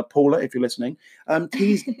sister, Paula, if you're listening,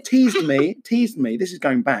 teased me. This is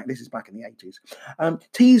going back. This is back in the 80s.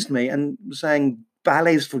 Teased me and saying,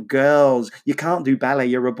 ballet's for girls. You can't do ballet.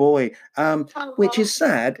 You're a boy. Which is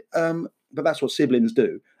sad. But that's what siblings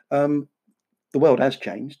do. The world has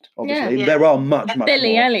changed, obviously. Yeah. There are much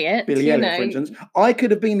Billy more. Elliot. Billy Elliot, for instance. I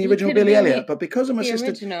could have been the original Billy Elliot, but because of my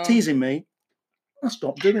sister teasing me, I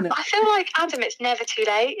stopped doing it. I feel like, Adam, it's never too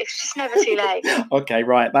late. It's just never too late. Okay,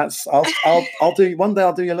 right. I'll do one day.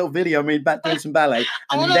 I'll do a little video of me back doing some ballet,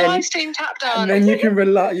 I want a live stream tap dance. and then you can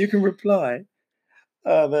reply.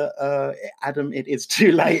 Adam, it is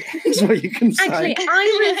too late. Is what you can say. Actually,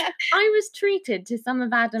 I was treated to some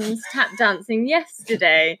of Adam's tap dancing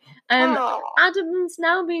yesterday. Adam's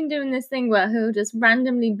now been doing this thing where he'll just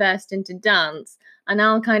randomly burst into dance, and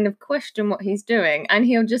I'll kind of question what he's doing, and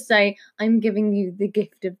he'll just say, "I'm giving you the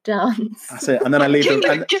gift of dance." That's it, and then I leave the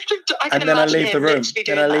room.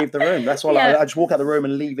 Then I leave the room. That's all. I just walk out the room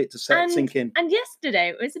and leave it to sink in. And yesterday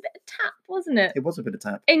it was a bit of tap, wasn't it? It was a bit of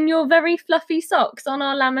tap in your very fluffy socks on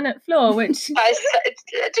our laminate floor, which did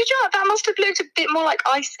you? That must have looked a bit more like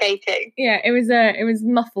ice skating. Yeah, it was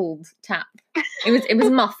muffled tap. It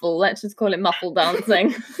was muffle. Let's just call it muffle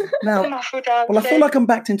dancing. Now, well, I feel like I'm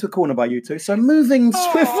backed into a corner by you two. So moving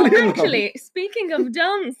swiftly along. Actually, speaking of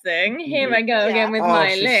dancing, here I go again with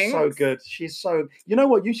my link. So good. She's so. You know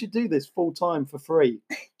what? You should do this full time for free.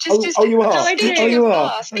 You are. You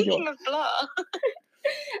are. Speaking of Blur.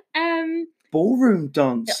 Ballroom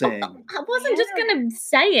dancing. I wasn't just going to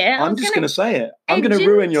say it. I'm just going to say it. I'm going to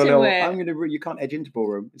ruin your little. You can't edge into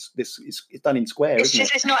ballroom. It's done in square.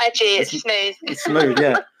 It's not edgy. It's smooth. It's smooth.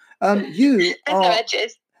 Yeah. There's no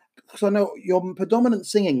edges. So I know your predominant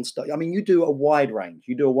singing stuff. I mean, you do a wide range.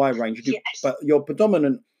 But your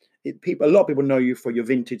predominant. A lot of people know you for your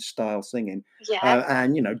vintage style singing,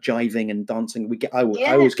 and jiving and dancing. I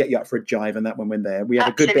always get you up for a jive, and that when we're there, we have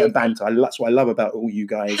a good bit of banter. That's what I love about all you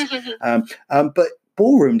guys. But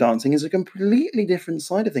ballroom dancing is a completely different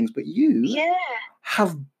side of things. But you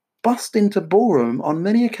have bust into ballroom on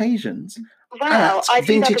many occasions. Wow, at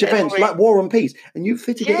vintage events like War and Peace, and you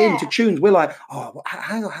fitted it into tunes. We're like, oh,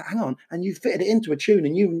 hang on, and you fitted it into a tune,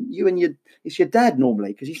 and you and it's your dad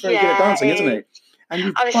normally because he's very good at dancing, isn't he?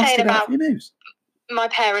 And I was saying about my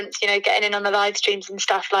parents, getting in on the live streams and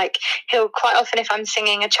stuff. Like he'll quite often, if I'm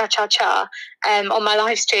singing a cha-cha-cha on my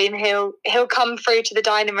live stream, he'll come through to the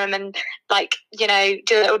dining room and do a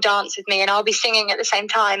little dance with me, and I'll be singing at the same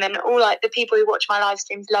time. And all the people who watch my live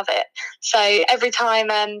streams love it. So every time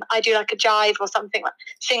I do a jive or something,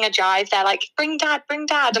 sing a jive, they're like, "Bring dad,"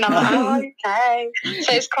 and I'm like, "Oh, okay."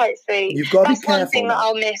 So it's quite sweet. You've got to be careful. That's one thing that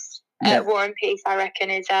I'll miss. War and Peace, I reckon,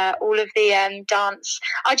 is all of the dance.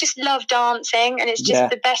 I just love dancing, and it's just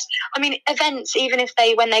the best. I mean, events, even if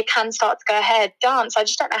when they can start to go ahead, dance. I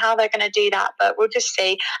just don't know how they're going to do that, but we'll just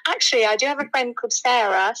see. Actually, I do have a friend called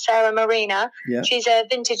Sarah Marina. Yeah. She's a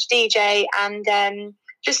vintage DJ, and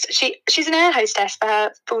she's an air hostess for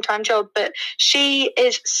her full-time job, but she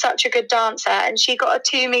is such a good dancer, and she got a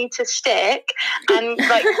 2-meter stick and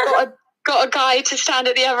got a guy to stand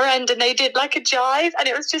at the other end, and they did a jive, and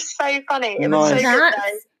it was just so funny. It was so good.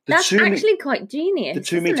 That's actually quite genius.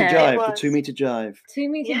 The 2-meter jive. The 2-meter jive.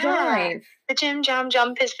 2-meter jive. The Jim Jam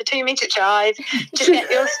Jump is the 2-meter jive. Just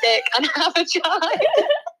get your stick and have a jive.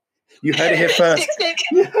 You heard it here first. Stick.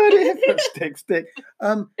 You heard it here first. Stick.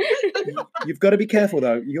 You've got to be careful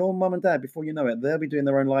though. Your mum and dad, before you know it, they'll be doing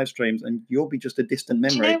their own live streams, and you'll be just a distant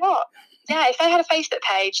memory. Do you know what? Yeah, if they had a Facebook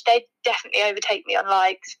page, they'd definitely overtake me on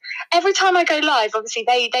likes. Every time I go live, obviously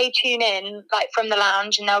they tune in from the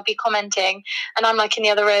lounge, and they'll be commenting, and I'm in the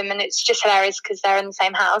other room, and it's just hilarious because they're in the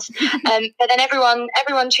same house. But then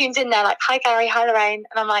everyone tunes in. They're like, "Hi Gary, hi Lorraine,"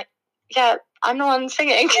 and I'm like, "Yeah, I'm the one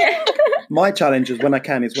singing." My challenge is when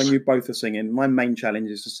you both are singing. My main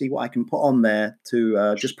challenge is to see what I can put on there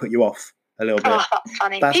to just put you off a little bit. Oh, that's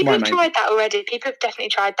funny. People have tried that already. People have definitely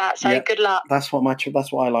tried that. So good luck. That's what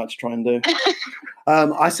I like to try and do.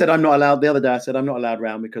 I said I'm not allowed. The other day I said I'm not allowed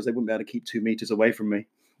round because they wouldn't be able to keep 2 meters away from me.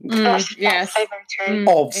 Yes. So very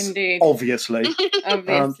true. Indeed. Obviously.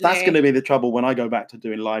 Obviously. That's going to be the trouble when I go back to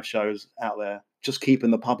doing live shows out there. Just keeping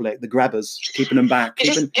the public, the grabbers, keeping them back.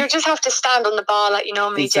 You just have to stand on the bar like you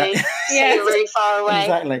normally do. Exactly. So you're really far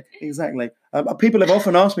away. Exactly. People have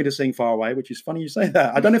often asked me to sing Far Away, which is funny you say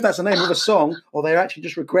that. I don't know if that's the name of a song or they're actually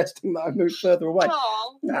just requesting that I move further away.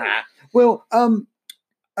 Well,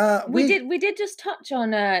 we did just touch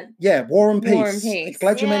on War and Peace. War and Peace.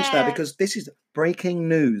 Glad you mentioned that because this is breaking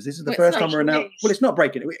news. This is the first time we're announcing. Well, it's not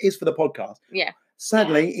breaking. It is for the podcast. Yeah.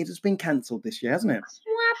 Sadly, it has been cancelled this year, hasn't it?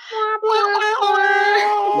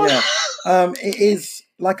 It is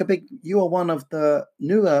like a big. You are one of the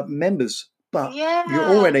newer members, but you're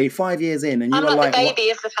already 5 years in, and you are like the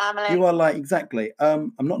baby of the family. You are like exactly.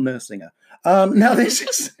 I'm not nursing her. Now this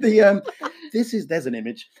is the. There's an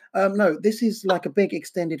image. No, this is like a big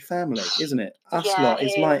extended family, isn't it? Us lot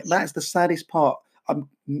is like that's the saddest part. I'm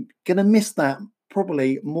gonna miss that.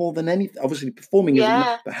 Probably more than anything. Obviously, performing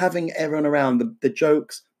isn't, but having everyone around, the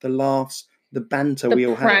jokes, the laughs, the banter we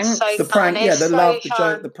all have, the prank, the love, the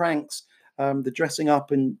joke, the pranks, the dressing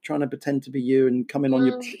up and trying to pretend to be you and coming on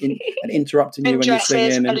and interrupting you when you're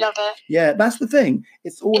singing. I love it. Yeah, that's the thing.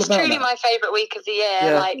 It's about truly my favourite week of the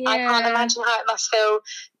year. I can't imagine how it must feel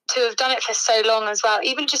to have done it for so long as well.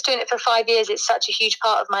 Even just doing it for 5 years, it's such a huge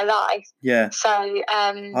part of my life. Yeah. So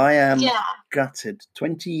I am gutted.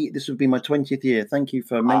 This would be my 20th year. Thank you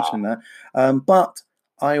for mentioning that. But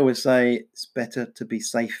I always say it's better to be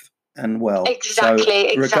safe and well.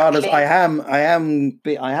 Exactly. Regardless, I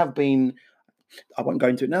have been. I won't go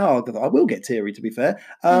into it now. I will get teary, to be fair.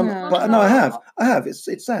 But no, I have.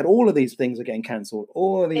 It's sad. All of these things are getting cancelled.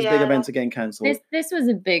 All of these big events are getting cancelled. This was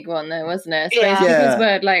a big one, though, wasn't it? Yeah. Because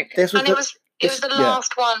we're like, it was the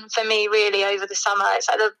last one for me, really, over the summer. It's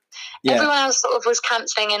like everyone else sort of was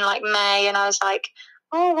cancelling in like May, and I was like,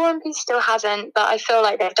 oh, War and Peace still hasn't, but I feel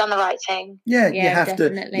like they've done the right thing. Yeah, you have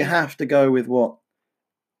definitely. You have to go with what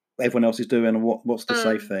everyone else is doing and what's the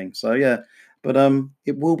safe thing. So but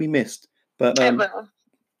it will be missed. But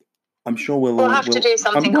I'm sure we'll have to do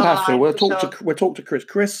something. We'll talk to Chris.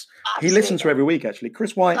 Chris, he listens to every week actually.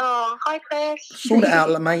 Chris White. Oh, hi Chris. Sort it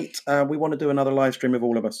out, mate. We want to do another live stream with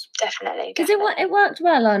all of us. Definitely. Because it worked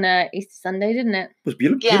well on Easter Sunday, didn't it? It was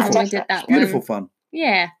beautiful. Yeah, beautiful. We did that. Beautiful fun.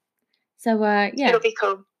 Yeah. So it'll be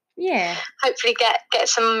cool. Yeah. Hopefully get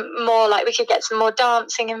some more, like we could get some more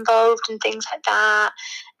dancing involved and things like that.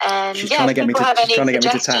 And she's trying to get me to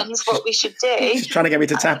tap. What we should do. She's trying to get me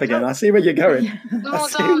to tap again. I see where you're going. More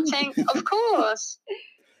dancing, of course.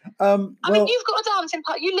 I mean, you've got a dancing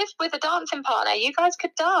partner. You live with a dancing partner. You guys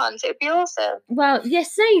could dance. It would be awesome. Well, you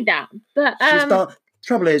say that, but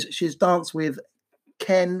trouble is, she's danced with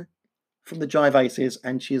Ken from the Jive Aces,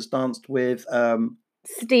 and she has danced with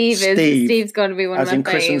Steve's got to be one of my faves. As in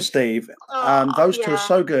Chris and Steve. Those two are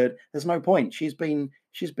so good. There's no point. She's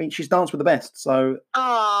danced with the best. So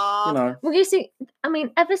you know. Well, you see, I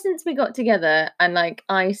mean, ever since we got together and like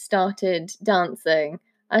I started dancing,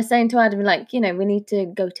 I was saying to Adam, like, you know, we need to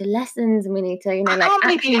go to lessons and we need to, you know, like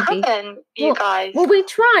actually you guys. Well, we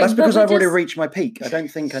tried. That's because I've already reached my peak. I don't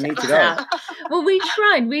think I need to go. Well, we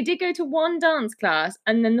tried. We did go to one dance class,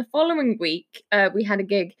 and then the following week we had a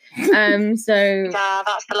gig. So that's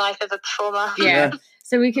the life of a performer. Yeah.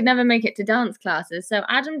 So we could never make it to dance classes. So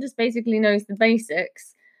Adam just basically knows the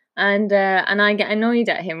basics. And I get annoyed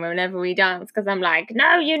at him whenever we dance because I'm like,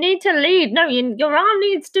 no, you need to lead. No, your arm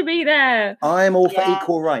needs to be there. I'm all for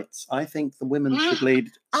equal rights. I think the women should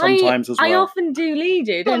lead sometimes as well. I often do lead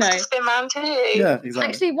you, don't I? Spin round too. Yeah, exactly.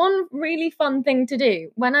 Actually, one really fun thing to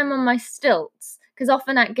do when I'm on my stilts, because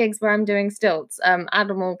often at gigs where I'm doing stilts,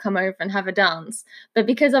 Adam will come over and have a dance. But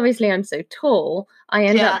because obviously I'm so tall, I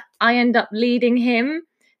end up leading him.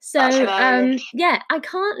 So I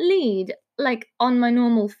can't lead like on my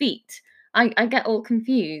normal feet. I get all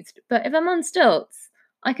confused, but if I'm on stilts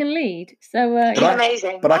I can lead. So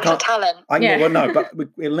amazing. But that's I can't. A talent. Well, no, but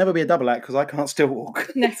it'll never be a double act because I can't still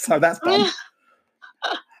walk. So that's done.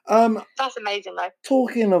 That's amazing though.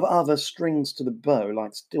 Talking of other strings to the bow,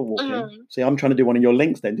 like still walking. See, I'm trying to do one of your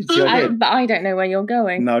links then. Did you see what I did? But I don't know where you're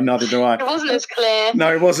going. No, neither do I. It wasn't as clear.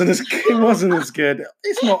 No, it wasn't as good.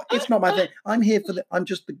 It's not my thing. I'm here for I'm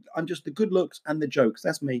just the good looks and the jokes.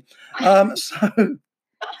 That's me. So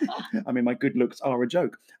I mean, my good looks are a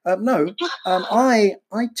joke. I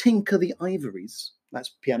tinker the ivories. That's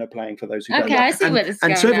piano playing for those who don't know. Okay, I see where this is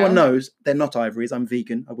going. And so everyone knows they're not ivories. I'm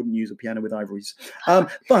vegan. I wouldn't use a piano with ivories.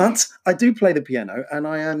 But I do play the piano, and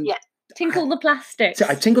I Tinkle the plastics.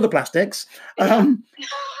 I tinkle the plastics. And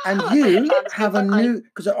you have a new,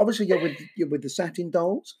 because obviously you're with the Satin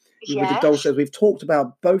Dolls. You're with the Doll Shows. We've talked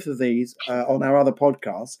about both of these on our other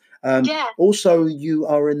podcasts. Also, you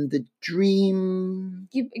are in the Dream.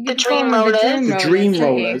 The Dream Rollers. The Dream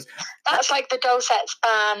Rollers. That's like the Doll Sets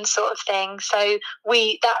band sort of thing. So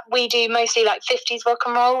we do mostly like 50s rock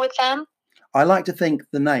and roll with them. I like to think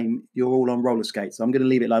the name, you're all on roller skates, so I'm going to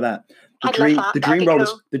leave it like that. I'd love that. The Dream Rollers.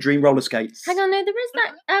 Cool. The Dream Roller Skates. Hang on, no, there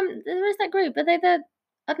is that group. Are they the?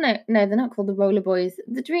 I don't know. No, they're not called the Roller Boys.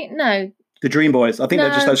 The Dream Boys. I think they're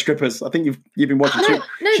just those strippers. I think you've been watching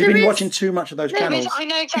watching too much of those channels. I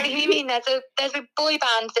know exactly who you mean. There's a boy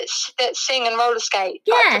band that sing and roller skate.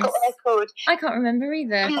 Yes. I forgot what they're called. I can't remember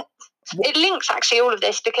either. It links actually all of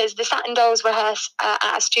this because the Satin Dolls rehearse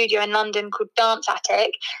at a studio in London called Dance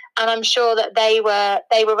Attic, and I'm sure that they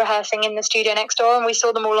were rehearsing in the studio next door, and we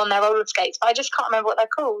saw them all on their roller skates. But I just can't remember what they're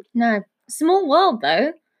called. No, small world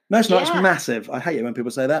though. No, it's not. Yeah. It's massive. I hate it when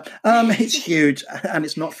people say that. It's huge and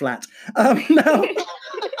it's not flat. No.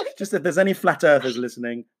 Just if there's any flat earthers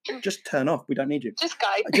listening, just turn off. We don't need you. Just go.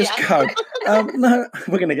 Just go. No,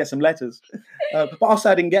 we're going to get some letters. But I'll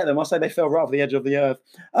say I didn't get them. I'll say they fell right off the edge of the earth.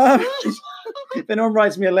 If anyone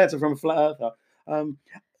writes me a letter from a flat earther.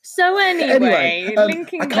 So anyway,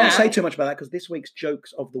 linking I can't say too much about that because this week's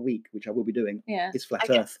Jokes of the Week, which I will be doing, is Flat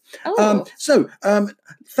Earth. Oh. So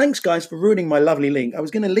thanks, guys, for ruining my lovely link. I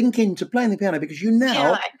was going to link into playing the piano because you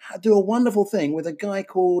now do a wonderful thing with a guy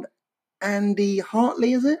called Andy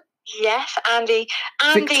Hartley, is it? Yes, Andy.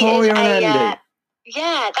 Victoria and Andy.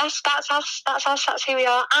 That's us. That's who we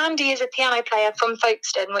are. Andy is a piano player from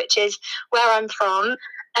Folkestone, which is where I'm from.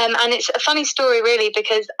 And it's a funny story, really,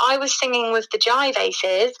 because I was singing with the Jive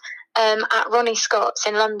Aces at Ronnie Scott's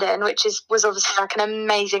in London, which was obviously like an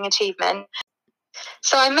amazing achievement.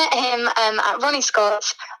 So I met him at Ronnie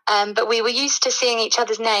Scott's, but we were used to seeing each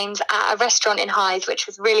other's names at a restaurant in Hythe, which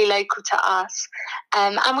was really local to us.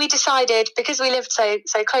 And we decided, because we lived so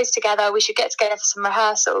close together, we should get together for some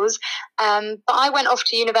rehearsals. But I went off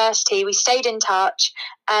to university. We stayed in touch.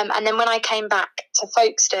 And then when I came back to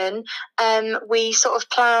Folkestone, we sort of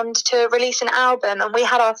planned to release an album. And we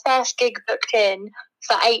had our first gig booked in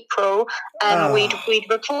for April. We'd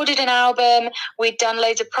recorded an album, we'd done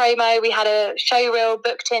loads of promo, we had a show reel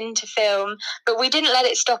booked in to film, but we didn't let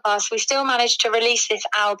it stop us. We still managed to release this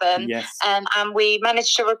album. Yes. And we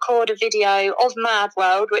managed to record a video of Mad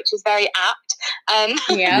World, which is very apt.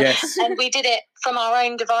 Yes. And we did it from our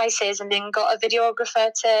own devices and then got a videographer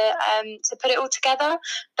to put it all together.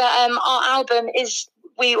 But our album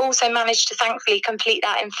we also managed to thankfully complete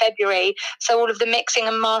that in February. So all of the mixing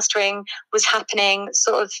and mastering was happening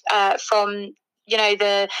sort of from,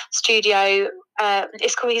 the studio.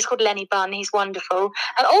 He's called Lenny Bunn. He's wonderful.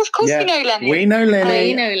 And of course we know Lenny. We know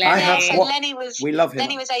Lenny. We love him.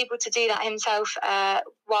 Lenny was able to do that himself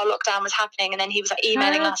while lockdown was happening. And then he was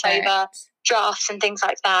emailing us over drafts and things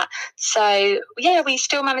like that. So we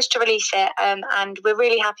still managed to release it, and we're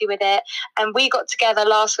really happy with it. And we got together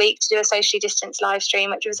last week to do a socially distanced live stream,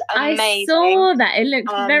 which was amazing. I saw that. It looked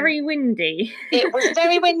very windy. It was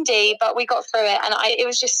very windy, but we got through it, and it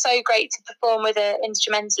was just so great to perform with an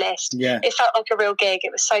instrumentalist. It felt like a real gig.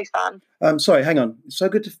 It was so fun. Sorry, hang on. So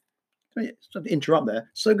good to interrupt there.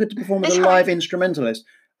 So good to perform with a live instrumentalist.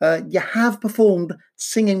 You have performed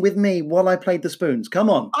singing with me while I played the spoons. Come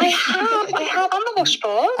on. I have on the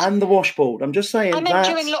washboard. And the washboard. I'm just saying. I meant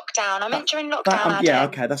during lockdown. Yeah,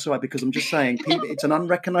 okay, that's all right. Because I'm just saying, it's an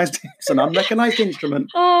unrecognised instrument.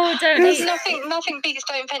 Oh, nothing beats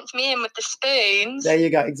 "Don't Fence Me In" with the spoons. There you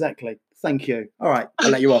go. Exactly. Thank you. All right,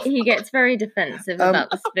 I'll let you off. He gets very defensive about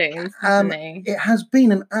the spoons, doesn't he? It has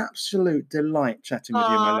been an absolute delight chatting with you,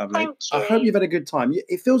 my lovely. Thank you. I hope you've had a good time.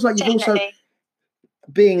 It feels like you've also,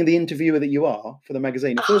 being the interviewer that you are for the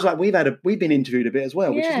magazine, it feels like we've been interviewed a bit as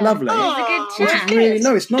well, which is lovely. It's a good chat.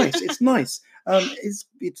 It's nice. It's nice.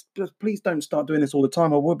 It's just, please don't start doing this all the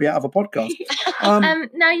time, or we'll be out of a podcast.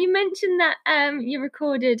 Now you mentioned that you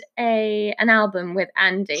recorded an album with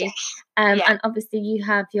Andy, and obviously you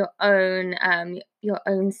have your own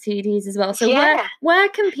CDs as well. So where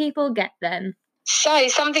can people get them? So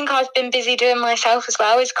something I've been busy doing myself as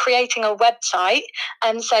well is creating a website,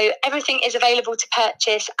 and so everything is available to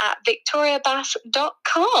purchase at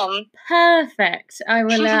victoriabass.com. Perfect. I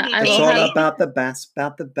will. It's all about the bass.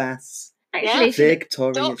 Actually,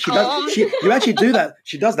 Victoria. You actually do that.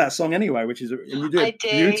 She does that song anyway, which is, and you do it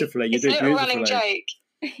beautifully. It's a little running joke.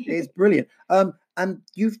 It's brilliant. And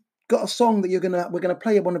you've got a song that we're gonna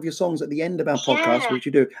play one of your songs at the end of our podcast, which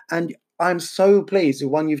you do, and I'm so pleased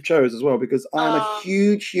with one you've chose as well, because I'm a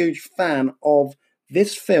huge fan of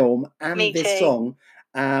this film and this song,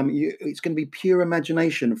 It's going to be pure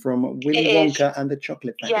imagination from Willy It is. Wonka and the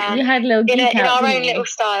Chocolate Factory. Yeah. You had a little In geek out, our didn't own you? little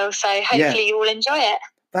style. So hopefully you will enjoy it.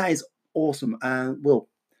 That is awesome. And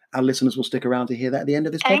our listeners will stick around to hear that at the end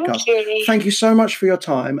of this Thank podcast. you. Thank you so much for your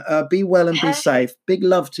time. Be well and be Yeah. safe. Big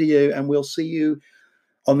love to you, and we'll see you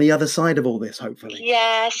on the other side of all this, hopefully.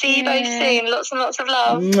 Yeah. See you both Yeah. soon. Lots and lots of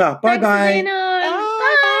love. Mwah. Bye Thanks for being bye. on.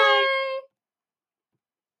 Bye. Bye.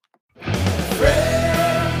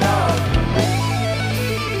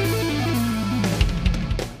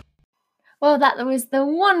 Well, that was the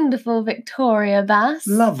wonderful Victoria Bass.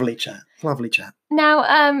 Lovely chat. Lovely chat.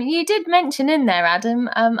 Now, you did mention in there, Adam,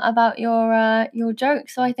 about your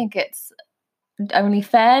jokes, so I think it's only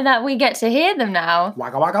fair that we get to hear them now.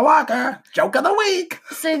 Waka waka waka. Joke of the week.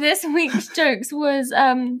 So this week's jokes was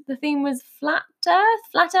the theme was flat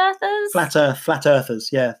earthers. Flat earthers.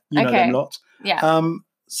 Yeah, you know Okay. them lot. Yeah,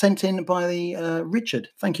 Sent in by the Richard.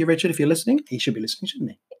 Thank you, Richard. If you're listening, he should be listening,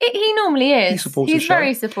 shouldn't he? he normally is. He supports the He's show. very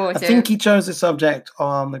I supportive. think he chose the subject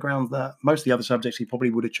on the grounds that most of the other subjects he probably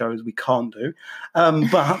would have chose we can't do.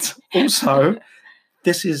 But also,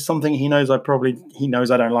 this is something he knows I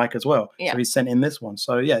don't like as well. Yeah. So he sent in this one.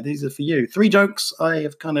 So yeah, these are for you. 3 jokes. I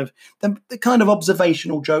have they're kind of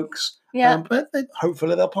observational jokes. Yeah. But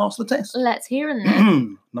hopefully they'll pass the test. Let's hear him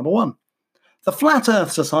then. Number 1. The Flat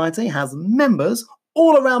Earth Society has members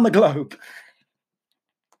all around the globe.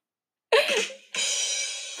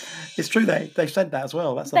 It's true, they said that as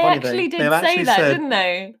well. That's the They funny actually thing. did They've say actually that, said, didn't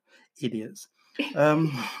they? idiots.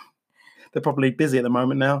 They're probably busy at the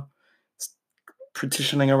moment now,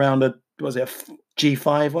 petitioning around a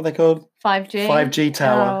G5, what are they called? 5G. 5G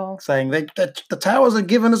tower, Oh. saying the towers are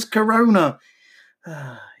giving us corona.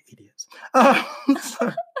 Idiots.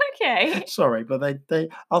 So- Okay. sorry, but they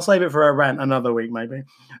I'll save it for a rant another week, maybe.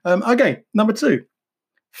 Okay, number 2.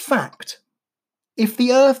 Fact. If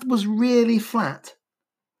the Earth was really flat,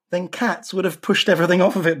 then cats would have pushed everything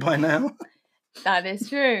off of it by now. That is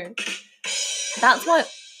true. That's why.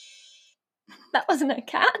 That wasn't a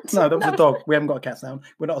cat. No, that was a dog. We haven't got a cat sound.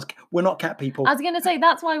 We're not cat people. I was going to say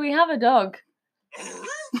that's why we have a dog.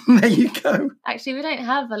 There you go. Actually, we don't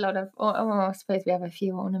have a lot of. I suppose we have a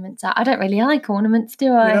few ornaments out. I don't really like ornaments,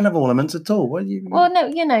 do I? We don't have ornaments at all. What are you? Well, no,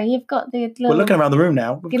 you've got the little. We're looking around the room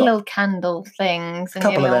now. We've your got, little candle things and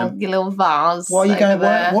couple of them. your little vase. why are you over going?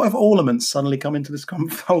 there. What have ornaments suddenly come into this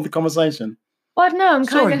whole conversation? Well, no, I'm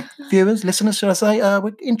Sorry, kind of. viewers, listeners, should I say?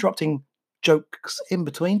 We're interrupting jokes in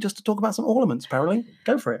between just to talk about some ornaments. Apparently,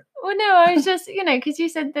 go for it. Well, no, I was just because you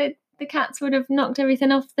said that the cats would have knocked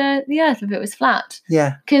everything off the earth if it was flat.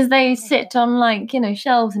 Yeah, Because they sit on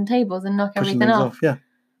shelves and tables and knock pushing everything things off. Yeah.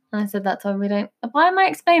 And I said that's why we don't. Why am I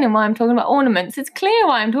explaining why I'm talking about ornaments? It's clear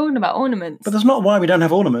why I'm talking about ornaments. But that's not why we don't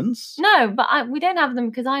have ornaments. No, but we don't have them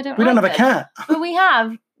because I don't. We don't like have a them. cat. But we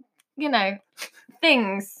have,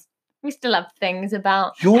 things. We still have things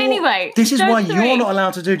about. Anyway, This is joke why 3. you're not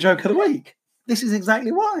allowed to do joke of the week. This is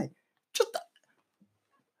exactly why.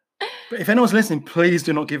 But if anyone's listening, please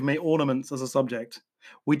do not give me ornaments as a subject.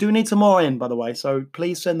 We do need some more in, by the way, so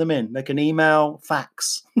please send them in. They can email,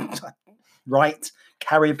 fax, write,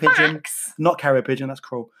 carrier pigeon. Facts. Not carrier pigeon, that's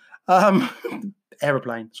cruel.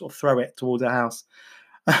 Aeroplane, sort of throw it towards our house.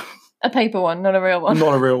 A paper one, not a real one.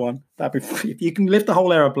 Not a real one. That'd be if you can lift the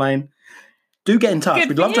whole aeroplane. Do get in touch. Good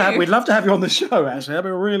We'd for love to have. you. We'd love to have you on the show. Actually, that'd be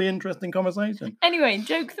a really interesting conversation. Anyway,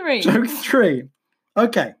 joke 3. Joke 3.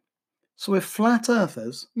 Okay, so if flat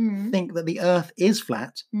earthers Mm. think that the Earth is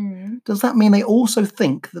flat, Mm. does that mean they also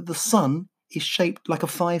think that the sun is shaped like a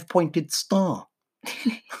 5-pointed star?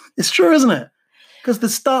 It's true, isn't it? Because the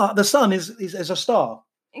sun is a star.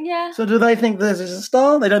 Yeah. So do they think this is a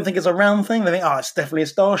star? They don't think it's a round thing. They think, it's definitely a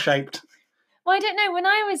star shaped. Well, I don't know. When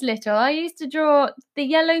I was little, I used to draw the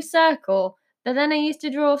yellow circle, but then I used to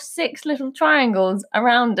draw 6 little triangles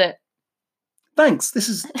around it. Thanks. This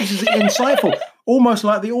is insightful. Almost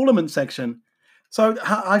like the ornament section. So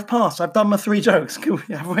I've passed. I've done my 3 jokes. There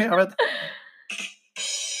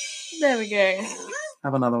we go.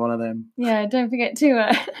 Have another one of them. Yeah, don't forget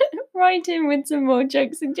to write in with some more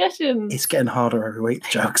joke suggestions. It's getting harder every week, the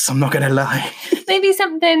jokes. I'm not going to lie. Maybe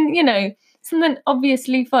something, something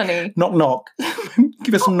obviously funny. Knock, knock.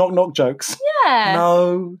 Give us some knock, knock jokes. Yeah.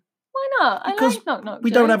 No. Why not? Because I like knock knock. We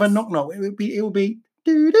don't have a jokes. knock, knock. It will be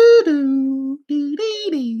doo doo doo doo dee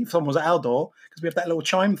dee. If someone was at our door, because we have that little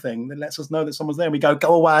chime thing that lets us know that someone's there. And we go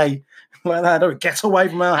away. Like that. Don't get away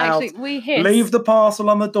from our house. Actually, we hiss. Leave the parcel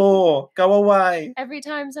on the door. Go away. Every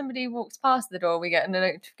time somebody walks past the door, we get a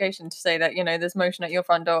notification to say that, there's motion at your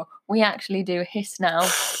front door. We actually do hiss now.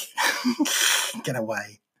 Get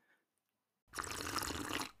away.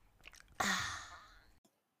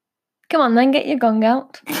 Come on, then, get your gong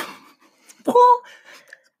out. What?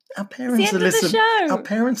 Our parents end are of the listening. show. Our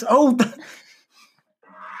parents. Oh.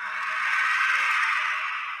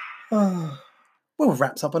 Oh. Well,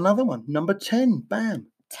 wraps up another one. Number 10. Bam.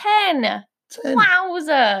 10. 10.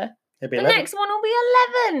 Wowzer. It'll be The 11. next one will be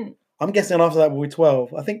 11. I'm guessing after that will be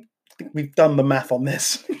 12. I think we've done the math on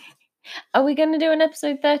this. Are we going to do an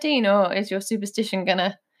episode 13 or is your superstition going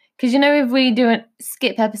to... Because you know if we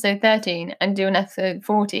skip episode 13 and do an episode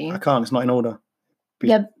 14... I can't. It's not in order.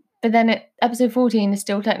 Yeah, but then episode 14 is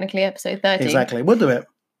still technically episode 13. Exactly. We'll do it.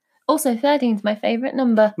 Also, 13 is my favourite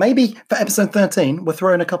number. Maybe for episode 13, we're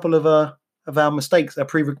throwing a couple of our mistakes.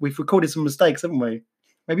 We've recorded some mistakes, haven't we?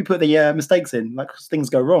 Maybe put the mistakes in, like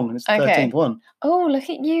things go wrong, and it's the 13th one. Oh, look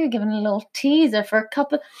at you giving a little teaser for a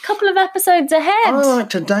couple of episodes ahead. I like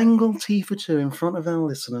to dangle tea for two in front of our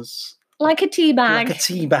listeners. Like a tea bag. Like a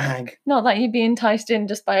tea bag. Not that you'd be enticed in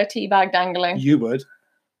just by a tea bag dangling. You would.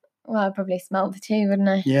 Well, I'd probably smell the tea, wouldn't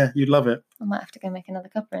I? Yeah, you'd love it. I might have to go make another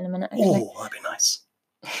cuppa in a minute, actually. Oh, that'd be nice.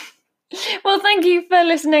 Well, thank you for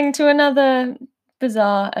listening to another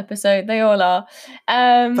bizarre episode. They all are.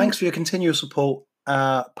 Thanks for your continuous support.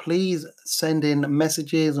 Please send in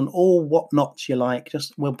messages and all whatnots you like.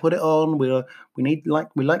 Just we'll put it on. We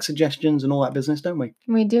like suggestions and all that business, don't we?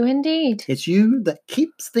 We do indeed. It's you that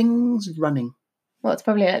keeps things running. Well, it's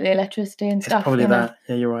probably like the electricity and stuff. It's probably that.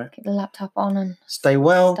 Yeah, you're right. Keep the laptop on and stay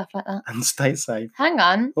well, stuff like that, and stay safe. Hang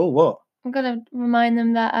on. Oh, what? I'm gonna remind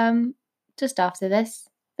them that just after this,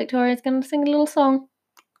 Victoria's gonna sing a little song.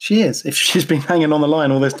 She is. If she's been hanging on the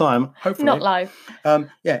line all this time, hopefully not live.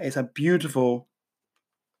 Yeah, it's a beautiful.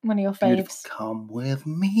 One of your faves. Come with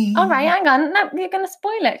me. All right, hang on. No, you're going to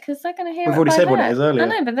spoil it because they're going to hear it. We've already said what it is earlier. I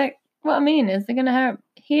know, but what I mean is they're going to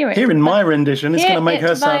hear it. Hearing my rendition is going to make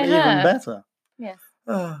her sound even better. Yes.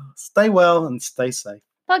 Stay well and stay safe.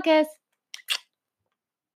 Podcast.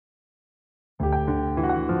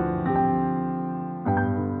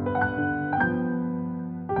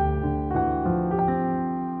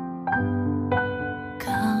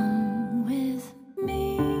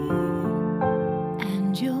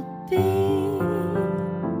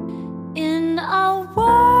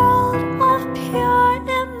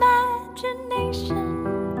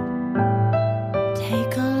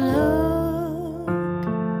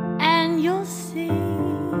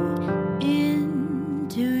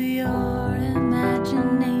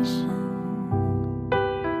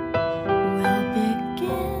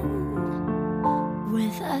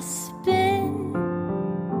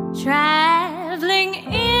 Traveling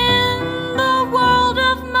in the world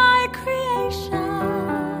of my creation,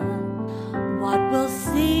 what we'll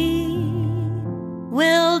see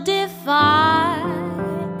will defy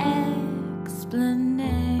explanation.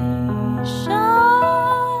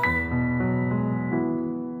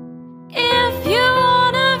 If you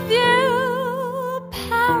want to view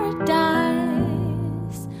paradise,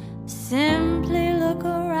 simply look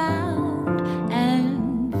around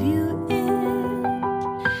and view it.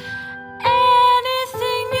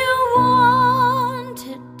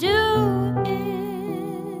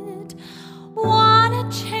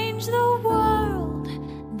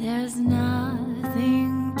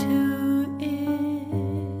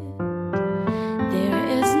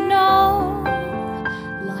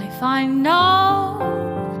 I know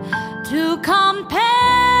to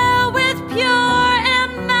compare with pure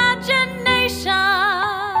imagination.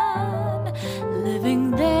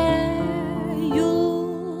 Living there,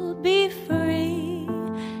 you'll be free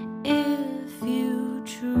if you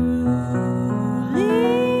truly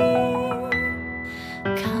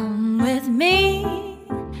come with me,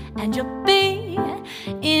 and you'll be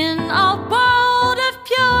in a world of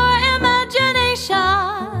pure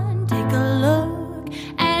imagination. Take a look.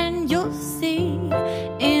 You'll see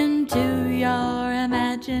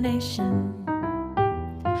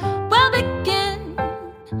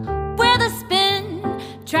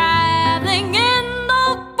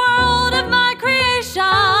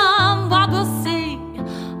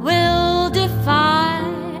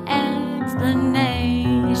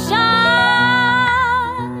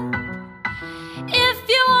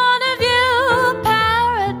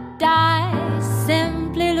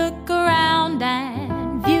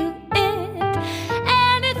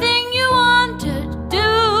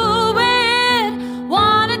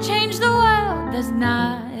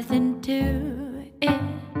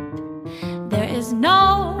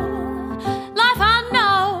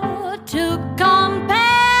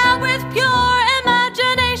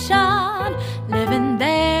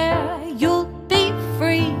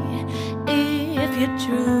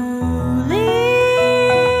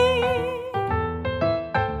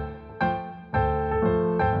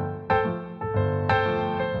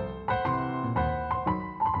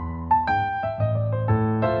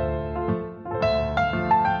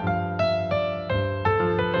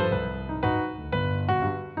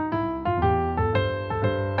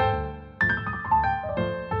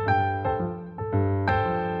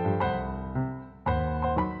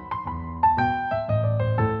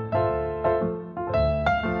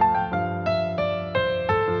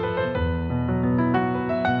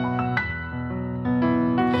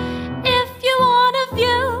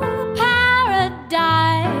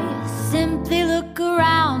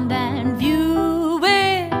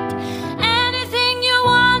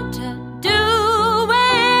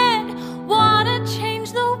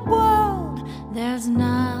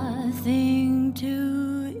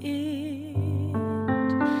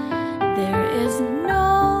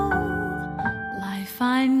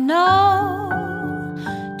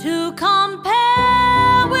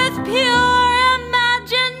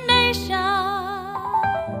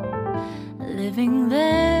living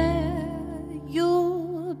there.